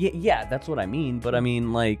 Well, yeah, that's what I mean. But I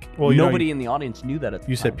mean, like, nobody in the audience knew that at the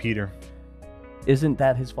time. You said Peter. Isn't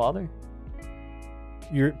that his father?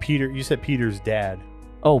 You said Peter's dad.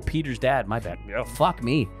 Oh, Peter's dad. My bad. Oh, fuck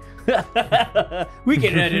me. We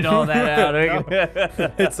can edit all that out.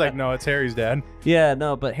 It's like, no, it's Harry's dad. Yeah,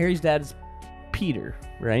 no, but Harry's dad is Peter,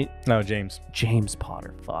 right? No, James. James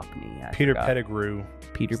Potter. Fuck me. Peter Pettigrew.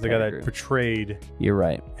 Peter the guy that portrayed. You're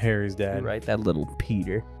right. Harry's dad. You're right. That little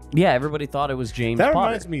Peter. Yeah, everybody thought it was James Potter. Potter.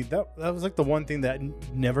 Reminds me, that was like the one thing that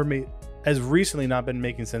never has recently not been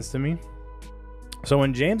making sense to me. So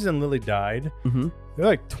when James and Lily died, they're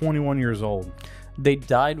like 21 years old. They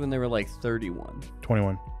died when they were like 31.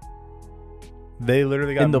 21. They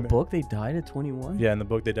literally got... In the book, they died at 21? Yeah, in the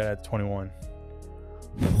book, they died at 21.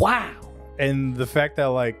 Wow. And the fact that,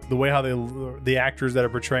 like, the way how the actors that are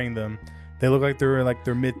portraying them, they look like they're in, like,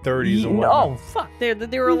 their mid-30s or whatnot. No, fuck. They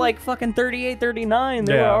were, like, fucking 38, 39.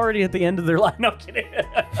 They were already at the end of their life. No, I'm kidding.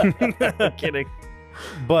 I'm kidding.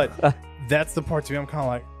 But that's the part to me I'm kind of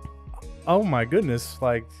like, oh, my goodness.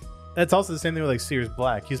 Like, that's also the same thing with, like, Sirius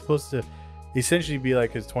Black. He's supposed to essentially be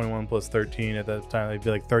like his 21 plus 13 at that time. They'd be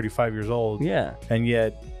like 35 years old. Yeah. And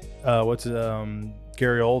yet,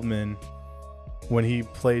 Gary Oldman, when he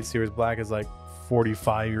played Sirius Black, is like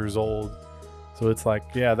 45 years old. So it's like,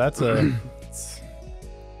 yeah, that's that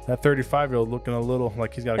 35-year-old looking a little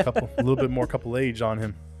like he's got a little bit more age on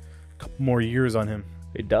him, a couple more years on him.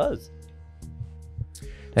 It does.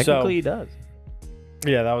 Technically, he does.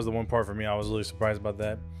 Yeah, that was the one part for me. I was really surprised about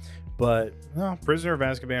that. But no, Prisoner of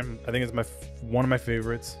Azkaban, I think it's one of my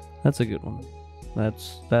favorites. That's a good one. That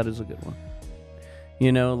is a good one.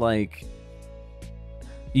 You know, like,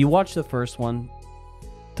 you watch the first one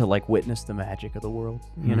to like witness the magic of the world.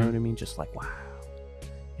 You know what I mean? Just like, wow.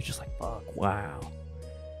 You're just like, fuck, wow.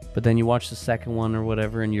 But then you watch the second one or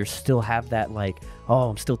whatever, and you still have that like, oh,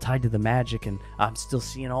 I'm still tied to the magic, and I'm still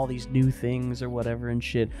seeing all these new things or whatever and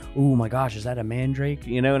shit. Oh my gosh, is that a mandrake?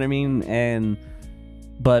 You know what I mean?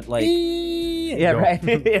 But like, Yeah, Go. right.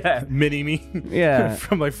 Yeah. Mini me. Yeah.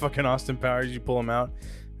 From like fucking Austin Powers, you pull them out.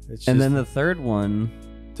 It's And just, then the third one.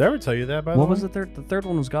 did I ever tell you that? By the way, What was the third? The third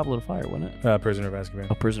one was Goblet of Fire, wasn't it? Prisoner of Azkaban.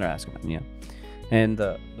 Oh, Prisoner of Azkaban, yeah. And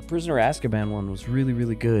the Prisoner of Azkaban one was really,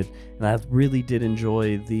 really good. And I really did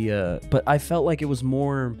enjoy the... but I felt like it was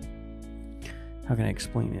more... How can I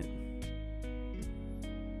explain it?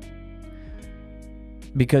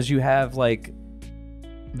 Because you have, like,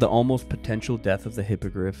 the almost potential death of the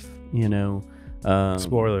Hippogriff, you know?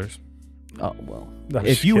 Spoilers. Oh, well. I'm If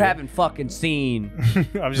just you kidding. haven't fucking seen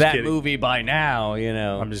I'm just that kidding. movie by now, you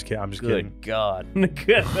know... I'm just kidding. I'm just Good kidding. God.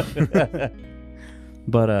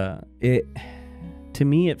 But it... To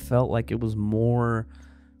me, it felt like it was more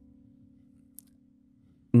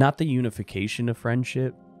not the unification of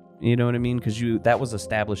friendship, you know what I mean? Because that was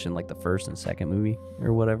established in like the first and second movie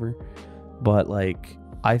or whatever. But like,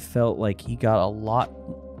 I felt like he got a lot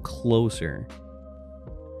closer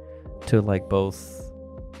to like both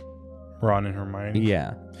Ron and Hermione.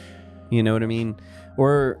 Yeah, you know what I mean?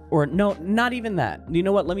 Or no, not even that. You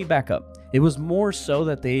know what? Let me back up. It was more so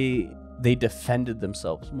that they defended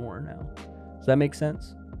themselves more now. Does that make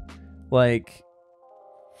sense? Like,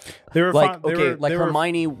 They were like they okay, were, like they were-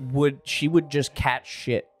 Hermione would just catch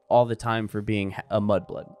shit all the time for being a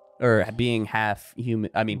mudblood or being half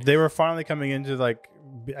human. I mean, They were finally coming into like,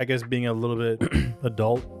 I guess, being a little bit yeah,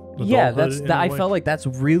 adulthood in I a way. felt like that's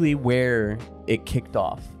really where it kicked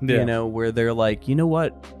off. Yeah. You know, where they're like, you know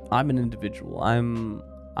what? I'm an individual. I'm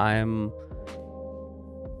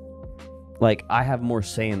like, I have more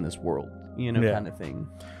say in this world. You know, Yeah. kind of thing.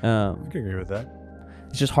 I can agree with that.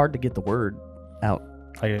 It's just hard to get the word out.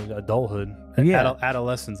 Like adulthood, Yeah.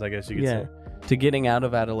 adolescence, I guess you could Yeah, say. to getting out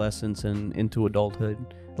of adolescence and into adulthood.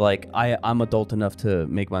 Like, I'm adult enough to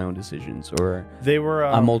make my own decisions, or They were.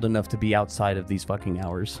 I'm old enough to be outside of these fucking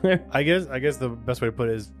hours. I guess the best way to put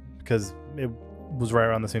it is because it was right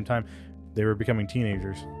around the same time they were becoming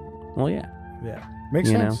teenagers. Well, yeah. Yeah, makes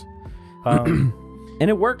You sense. And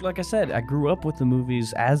it worked. Like I said, I grew up with the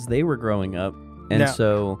movies as they were growing up, and Now-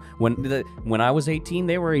 so when I was 18,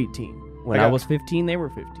 they were 18. When I was 15, they were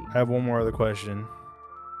 15. I have one more other question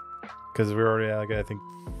because we're already at like I think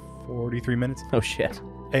 43 minutes, Oh shit.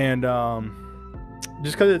 and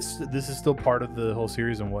just because this is still part of the whole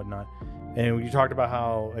series and whatnot. And you talked about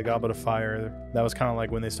how a Goblet of Fire, that was kind of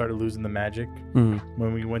like when they started losing the magic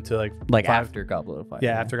when we went to like Like five- after Goblet of Fire.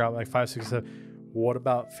 Yeah, after Goblet like 5, 6, 7. What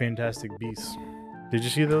about Fantastic Beasts? Did you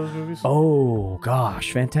see those movies? Oh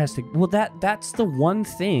gosh, fantastic. Well, that's the one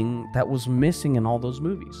thing that was missing in all those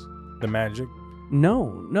movies. The magic,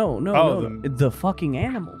 No, Oh, the fucking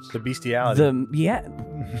animals. the bestiality. Yeah.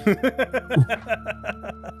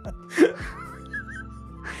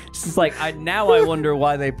 It's just like now I wonder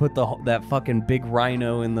why they put that fucking big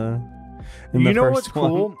rhino in the. You know first what's one.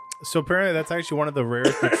 cool? So apparently that's actually one of the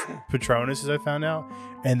rarest Patronuses I found out,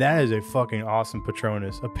 and that is a fucking awesome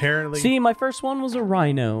Patronus. Apparently, See, my first one was a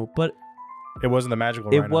rhino, but it wasn't the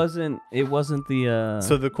magical it rhino. wasn't. It wasn't the.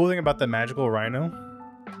 So the cool thing about the magical rhino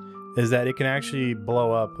is that it can actually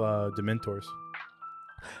blow up Dementors.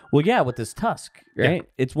 Well, yeah, with this tusk, right?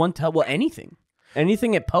 It's one well, anything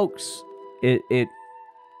it pokes, it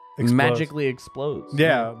Explodes. magically explodes.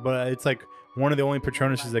 Yeah, but it's like one of the only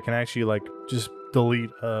Patronuses that can actually like just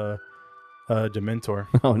delete a Dementor.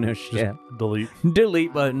 Oh no Just shit. delete.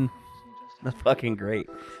 Delete button. That's fucking great.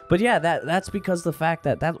 But yeah, that's because the fact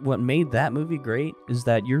that what made that movie great is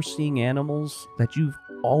that you're seeing animals that you've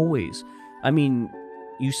always. I mean,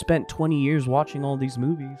 you spent 20 years watching all these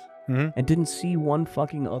movies and didn't see one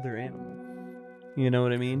fucking other animal. You know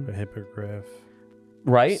what I mean? A hippogriff.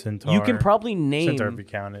 Right? Centaur. You can probably name Centaur if you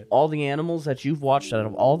count it. all the animals that you've watched out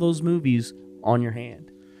of all those movies on your hand.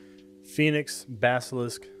 Phoenix,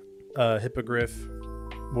 basilisk, hippogriff.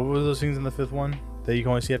 What were those things in the fifth one that you can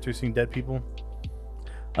only see after seeing dead people?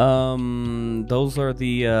 Those are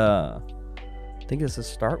the I think it's a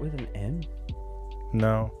start with an M.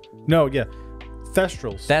 No, yeah,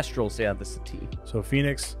 Thestrals. Thestrals, yeah, that's the T. So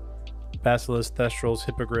Phoenix, basilisk, Thestrals,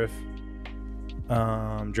 hippogriff,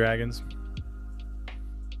 dragons.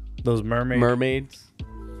 Those Mermaids.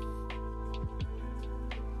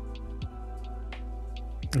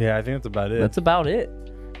 Yeah, I think that's about it. That's about it.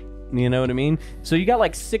 You know what I mean? So you got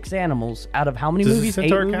like 6 animals out of how many Does movies? the 8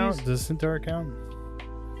 centaur movies? count? Does Centaur count?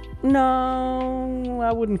 No,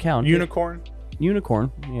 I wouldn't count. Unicorn.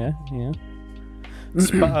 Unicorn. Yeah.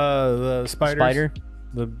 The spiders. Spider.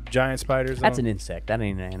 The giant spiders. That's an insect. That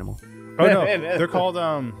ain't an animal. Oh no, they're called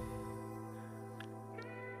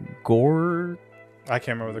Gore. I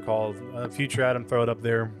can't remember what they're called. Future Adam, throw it up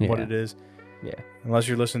there. What Yeah. it is. Yeah. Unless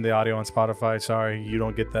you're listening to the audio on Spotify, sorry, you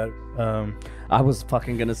don't get that. I was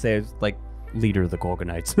fucking gonna say it's like leader of the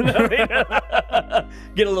Gorgonites.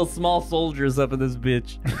 Get a little small soldiers up in this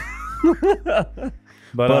bitch.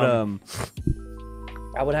 But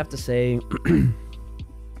I would have to say,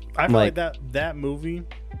 I feel like that movie,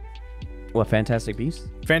 what, Fantastic Beasts?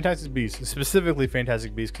 Fantastic Beasts, specifically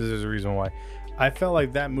Fantastic Beasts, because there's a reason why. I felt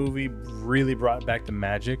like that movie really brought back the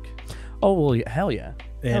magic. Oh well, hell yeah.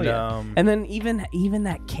 And and then even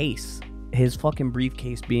that case, his fucking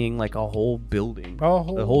briefcase being like a whole building, a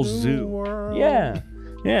whole zoo. World. Yeah,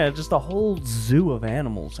 just a whole zoo of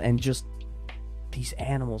animals, and just these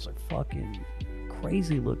animals are fucking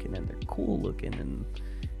crazy looking, and they're cool looking,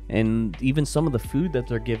 and even some of the food that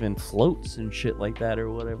they're given floats and shit like that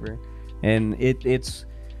or whatever. And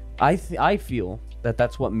I feel that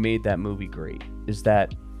that's what made that movie great, is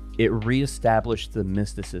that it reestablished the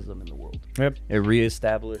mysticism in the world. Yep. It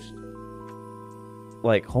reestablished,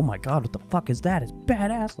 like, oh my god, what the fuck is that? It's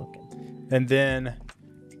badass looking. And then,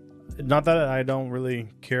 not that I don't really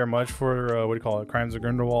care much for what do you call it, Crimes of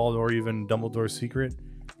Grindelwald, or even Dumbledore's Secret,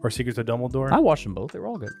 or Secrets of Dumbledore. I watched them both. They were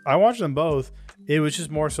all good. I watched them both. It was just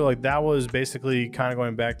more so like that was basically kind of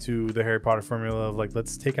going back to the Harry Potter formula of like,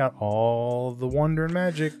 let's take out all the wonder and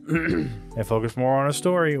magic and focus more on a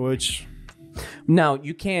story, which... Now,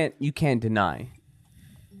 you can't deny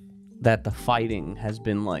that the fighting has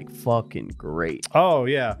been like fucking great. Oh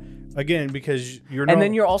yeah, again, because and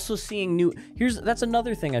then you're also seeing new. That's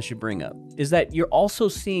another thing I should bring up, is that you're also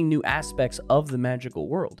seeing new aspects of the magical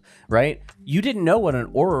world, right? You didn't know what an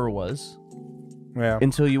Auror was,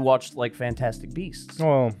 until you watched like Fantastic Beasts.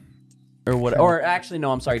 Well, or what? Or actually,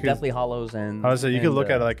 no, I'm sorry, Deathly Hallows and. I would say you could look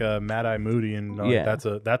at it like a Mad Eye Moody, and that's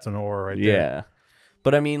an Auror right there. Yeah,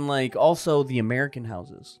 but I mean, like, also the American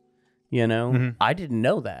houses. You know, I didn't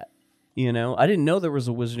know that. You know, I didn't know there was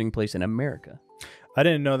a wizarding place in America. I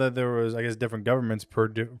didn't know that there was, I guess, different governments per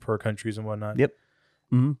countries and whatnot. Yep.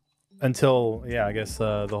 Mm-hmm. Until, I guess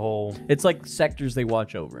the whole... It's like sectors they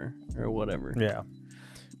watch over or whatever. Yeah.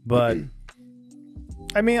 But,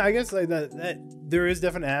 I mean, I guess like that there is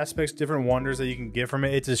different aspects, different wonders that you can get from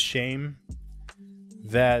it. It's a shame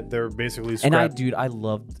that they're basically scrapped. And I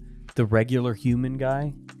loved the regular human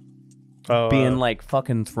guy. Being like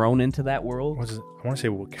fucking thrown into that world. What's it? I want to say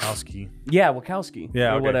Wachowski. Yeah, Wachowski.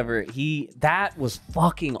 Yeah, or whatever. That was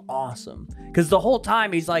fucking awesome. Because the whole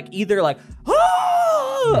time he's like either like,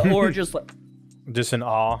 ah! or just like, just in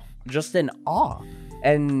awe. Just in awe.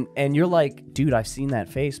 And you're like, dude, I've seen that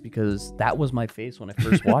face because that was my face when I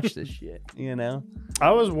first watched this shit. You know.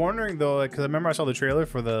 I was wondering though, because I remember I saw the trailer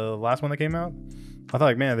for the last one that came out. I thought,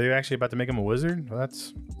 like, man, they're actually about to make him a wizard. Well,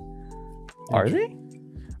 that's. Are they?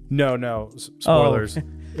 No. Spoilers.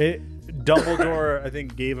 Dumbledore, I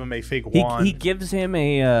think, gave him a fake wand. He gives him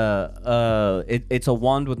a it's a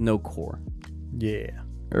wand with no core. Yeah.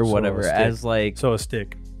 Or whatever. As like a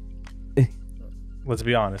stick. Let's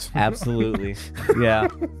be honest. Absolutely. Yeah.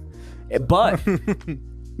 But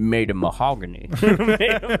made of mahogany.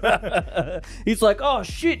 He's like, oh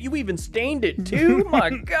shit, you even stained it too? My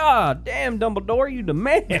god, damn, Dumbledore, you the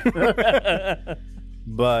man.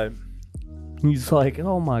 But he's like,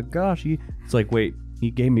 oh my gosh. It's like, wait,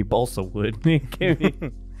 he gave me balsa wood.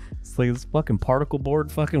 It's like this fucking particle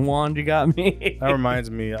board fucking wand you got me. That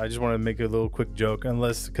reminds me, I just want to make a little quick joke,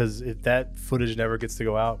 because if that footage never gets to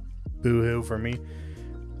go out, boo-hoo for me.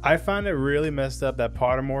 I found it really messed up that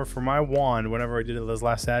Pottermore, for my wand, whenever I did it this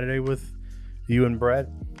last Saturday with you and Brett,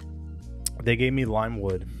 they gave me lime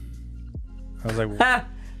wood. I was like...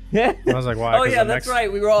 I was like, why? Oh yeah, that's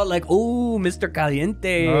right. We were all like, "Ooh, Mr.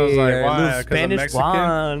 Caliente." I was like, why? Spanish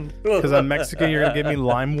wand. Because I'm Mexican, you're gonna give me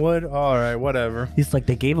lime wood? All right, whatever. He's like,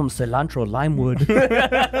 they gave him cilantro lime wood.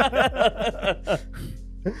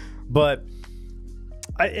 But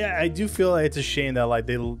I do feel like it's a shame that like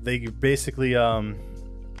they basically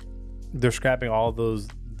they're scrapping all of those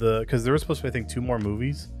because there were supposed to be, I think, 2 more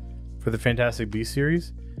movies for the Fantastic Beasts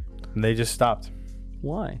series, and they just stopped.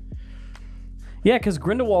 Why? Yeah, because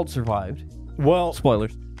Grindelwald survived. Well,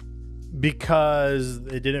 spoilers. Because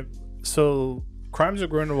it didn't. So, Crimes of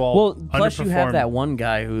Grindelwald. Well, plus you have that one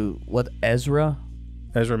guy Ezra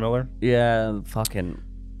Miller. Yeah, fucking.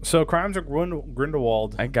 So, Crimes of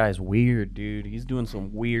Grindelwald. That guy's weird, dude. He's doing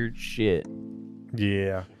some weird shit.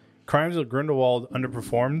 Yeah, Crimes of Grindelwald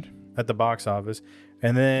underperformed at the box office,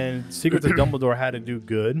 and then Secrets of Dumbledore had to do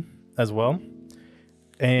good as well,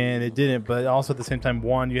 and it didn't. But also at the same time,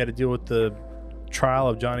 you had to deal with the trial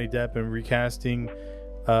of Johnny Depp and recasting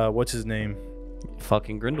what's his name,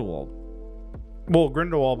 fucking Grindelwald. Well,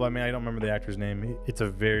 Grindelwald, but I mean, I don't remember the actor's name. It's a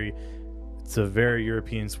very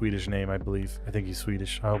European Swedish name, I believe. I think he's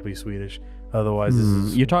Swedish. I hope he's Swedish. Otherwise, this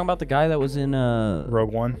is... You're talking about the guy that was in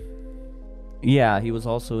Rogue One. Yeah, he was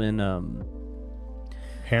also in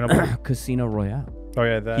Hannibal. Casino Royale. Oh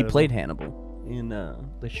yeah, that He played Hannibal in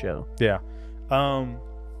the show. Yeah.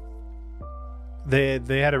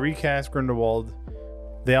 They had to recast Grindelwald.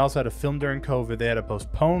 They also had to film during COVID. They had to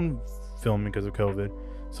postpone filming because of COVID.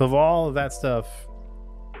 So of all of that stuff,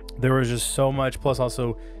 there was just so much. Plus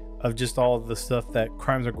also of just all of the stuff that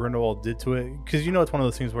Crimes of Grindelwald did to it. Because you know it's one of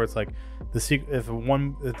those things where it's like if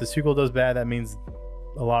the sequel does bad, that means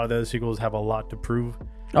a lot of those sequels have a lot to prove.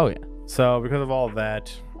 Oh yeah. So because of all of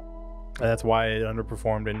that, that's why it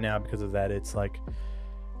underperformed. And now because of that, it's like,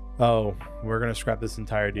 oh, we're gonna scrap this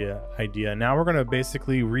entire idea. Now we're gonna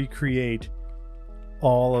basically recreate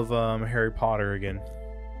all of Harry Potter again.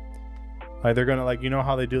 Like they're gonna, like, you know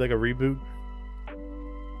how they do like a reboot?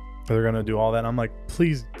 They're gonna do all that. I'm like,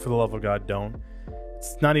 please, for the love of God, don't.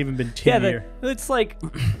 It's not even been 10 years. It's like,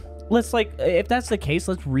 if that's the case,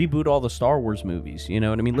 let's reboot all the Star Wars movies. You know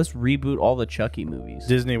what I mean? Let's reboot all the Chucky movies.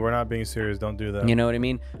 Disney, we're not being serious. Don't do that. You know what I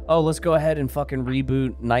mean? Oh, let's go ahead and fucking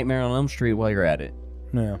reboot Nightmare on Elm Street while you're at it.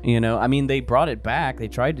 Yeah. You know, I mean, they brought it back. They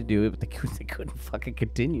tried to do it, but they couldn't fucking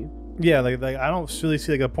continue. Yeah, like I don't really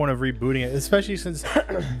see like a point of rebooting it, especially since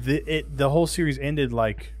the whole series ended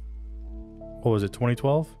like, what was it,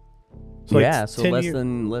 2012? So yeah, so less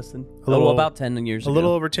than about 10 years ago. A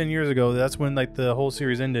little over 10 years ago. That's when like the whole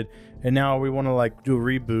series ended, and now we want to like do a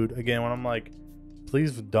reboot again. When I'm like,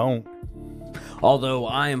 please don't. Although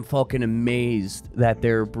I am fucking amazed that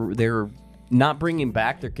they're not bringing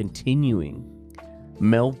back, they're continuing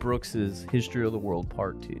Mel Brooks's History of the World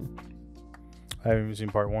Part 2. I haven't even seen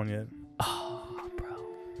Part 1 yet. Oh, bro.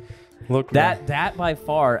 Look, that by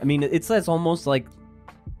far. I mean, it says almost like,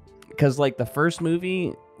 because like the first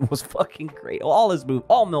movie was fucking great.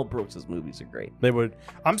 All Mel Brooks' movies are great. They would.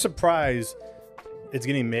 I'm surprised it's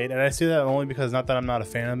getting made, and I say that only because not that I'm not a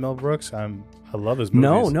fan of Mel Brooks. I love his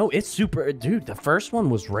movies. No, it's super, dude. The first one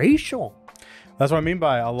was racial. That's what I mean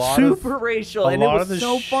by a lot super racial, and it was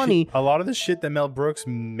so funny. A lot of the shit that Mel Brooks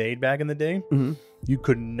made back in the day, you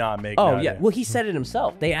could not make. Oh yeah, well he said it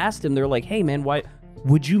himself. They asked him, they're like, "Hey man, why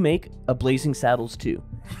would you make a Blazing Saddles 2?"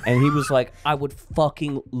 And he was like, "I would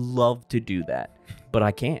fucking love to do that, but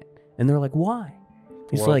I can't." And they're like, "Why?"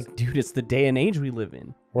 He's like, "Dude, it's the day and age we live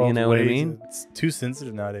in. You know what I mean? It's too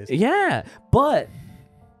sensitive nowadays." Yeah, but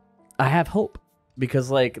I have hope because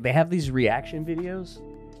like they have these reaction videos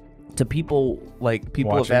to people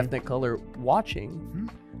of ethnic color watching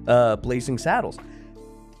Blazing Saddles.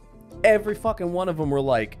 Every fucking one of them were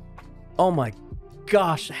like, "Oh my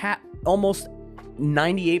gosh, almost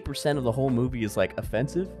 98% of the whole movie is like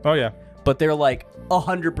offensive." Oh yeah, but they're like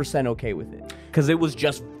 100% okay with it because it was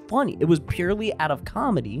just funny. It was purely out of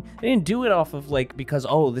comedy. They didn't do it off of like because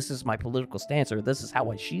this is my political stance or this is how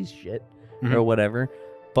I see shit or whatever.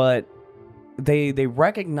 But they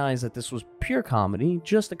recognized that this was pure comedy,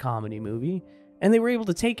 just a comedy movie, and they were able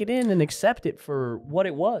to take it in and accept it for what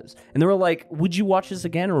it was. And they were like, "Would you watch this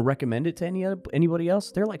again or recommend it to anybody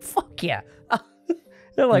else?" They're like, "Fuck yeah."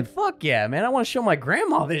 They're like, "Fuck yeah, man. I want to show my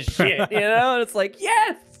grandma this shit." You know? And it's like,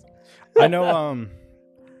 yes. I know,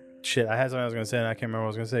 shit, I had something I was going to say, and I can't remember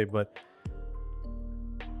what I was going to say, but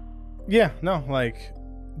yeah, no, like,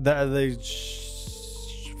 they...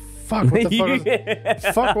 Fuck, what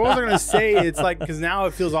the fuck what was I going to say? It's like, because now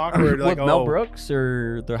it feels awkward. Like, Mel Brooks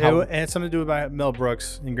or... It had something to do with Mel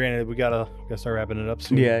Brooks, and granted, we gotta start wrapping it up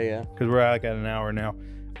soon. Yeah. Because we're like at an hour now.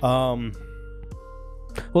 Well,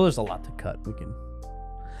 there's a lot to cut. We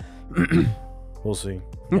can... We'll see.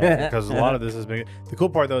 Because a lot of this has been... The cool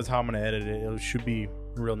part, though, is how I'm going to edit it. It should be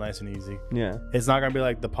real nice and easy. Yeah. It's not going to be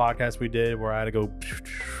like the podcast we did where I had to go...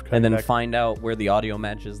 And then find out where the audio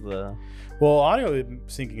matches the... Well, audio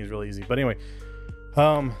syncing is really easy. But anyway,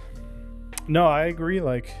 no, I agree.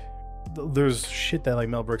 Like, there's shit that like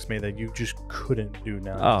Mel Brooks made that you just couldn't do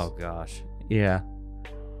now. Oh, gosh. Yeah.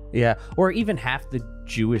 Yeah. Or even half the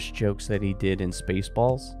Jewish jokes that he did in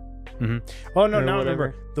Spaceballs. Oh no! Now I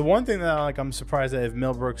remember the one thing that like I'm surprised that if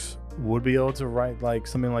Mel Brooks would be able to write like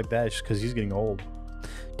something like that, just because he's getting old.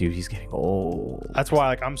 Dude, he's getting old. That's why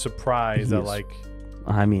like I'm surprised that like.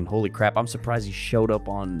 I mean, holy crap! I'm surprised he showed up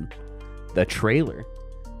on the trailer,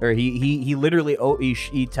 or he literally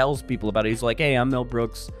he tells people about it. He's like, "Hey, I'm Mel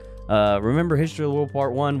Brooks. Remember History of the World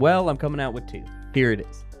Part 1? Well, I'm coming out with 2. Here it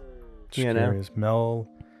is." You know, Mel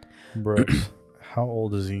Brooks. How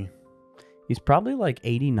old is he? He's probably like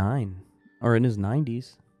 89 or in his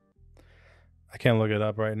 90s. I can't look it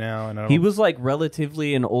up right now. And he was like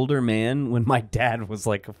relatively an older man when my dad was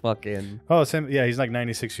like a fucking... Oh, same. Yeah, he's like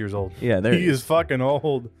 96 years old. Yeah, he is fucking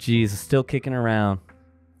old. Jeez, still kicking around.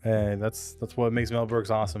 Hey, that's what makes Mel Brooks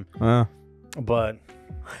awesome. But...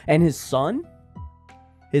 And his son?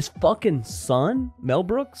 His fucking son, Mel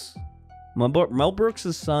Brooks? Mel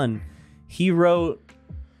Brooks' son, he wrote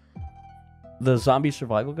the Zombie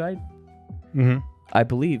Survival Guide. Mm-hmm. I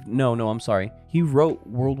believe. No, I'm sorry. He wrote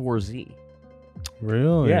World War Z.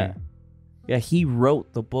 Really? Yeah. Yeah, he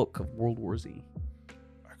wrote the book of World War Z.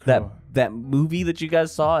 That movie that you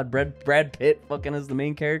guys saw, and Brad Pitt fucking as the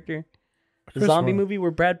main character. The zombie movie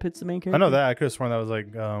where Brad Pitt's the main character. I know that. I could have sworn that was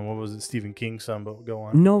like, what was it, Stephen King's son, but go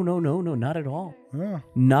on. No, not at all. Yeah.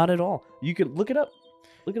 Not at all. You could look it up.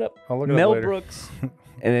 Look it up. I'll look it Mel up later. Brooks,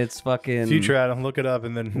 and it's fucking Future Adam. Look it up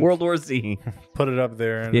and then World War Z. put it up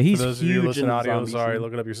there. And Yeah, he's for those of you huge listening in the audio, zombie sorry, scene.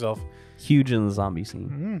 look it up yourself. Huge in the zombie scene.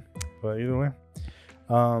 Mm-hmm. But either way,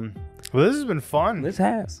 well, this has been fun. This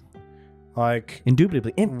has Like,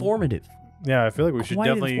 indubitably informative. yeah, I feel like we should Quite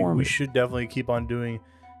informative. definitely keep on doing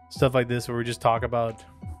stuff like this where we just talk about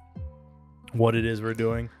what it is we're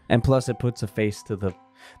doing. And plus, it puts a face to the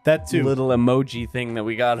That too. little emoji thing that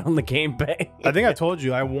we got on the game bay. I think I told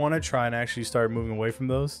you I want to try and actually start moving away from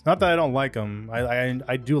those. Not that I don't like them.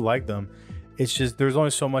 I do like them. It's just there's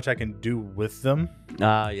only so much I can do with them.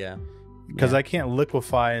 Yeah. Because I can't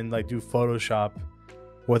liquefy and like do Photoshop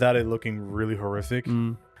without it looking really horrific.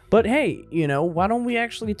 But hey, why don't we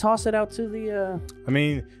actually toss it out to the I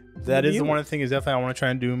mean, that is the viewers? one thing is definitely I want to try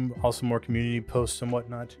and do also more community posts and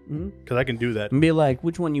whatnot. Because I can do that. and be like,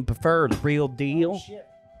 which one you prefer, the real deal? Shit.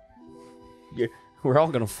 We're all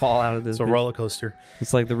gonna fall out of this. It's a bitch. roller coaster.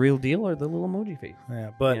 It's like the real deal or the little emoji face.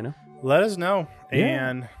 Yeah, but You know? let us know. Yeah.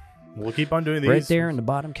 And we'll keep on doing these. Right there in the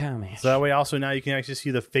bottom comments. So that way also now you can actually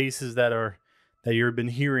see the faces that you've been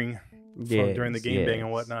hearing during the game bang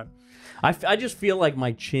and whatnot. I just feel like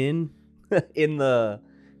my chin in the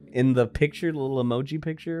picture, the little emoji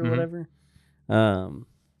picture or whatever.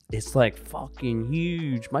 It's like fucking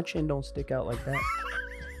huge. My chin don't stick out like that.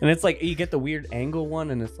 And it's like you get the weird angle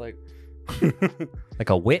one and it's like like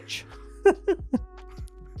a witch.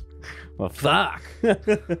 Well, fuck.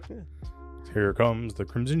 Here comes the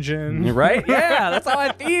Crimson Chin. Right? Yeah, that's how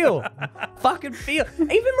I feel. Fucking feel. Even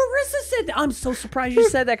Marissa said that. I'm so surprised you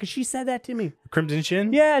said that because she said that to me. Crimson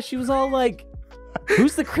Chin? Yeah, she was all like,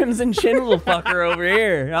 who's the Crimson Chin little fucker over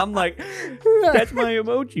here? I'm like, that's my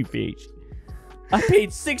emoji page. I paid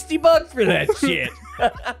 $60 for that shit.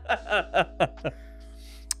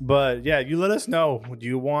 But yeah, you let us know. Do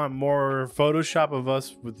you want more Photoshop of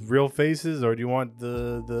us with real faces, or do you want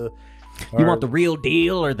You want the real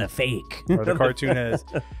deal or the fake? or the cartoon heads?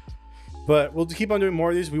 But we'll keep on doing more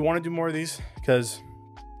of these. We want to do more of these because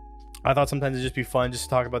I thought sometimes it'd just be fun just to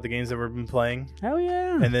talk about the games that we've been playing. Hell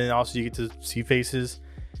yeah. And then also you get to see faces.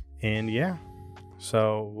 And yeah.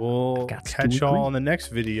 So we'll catch y'all on the next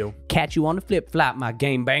video. Catch you on the flip flop, my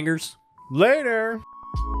game bangers. Later.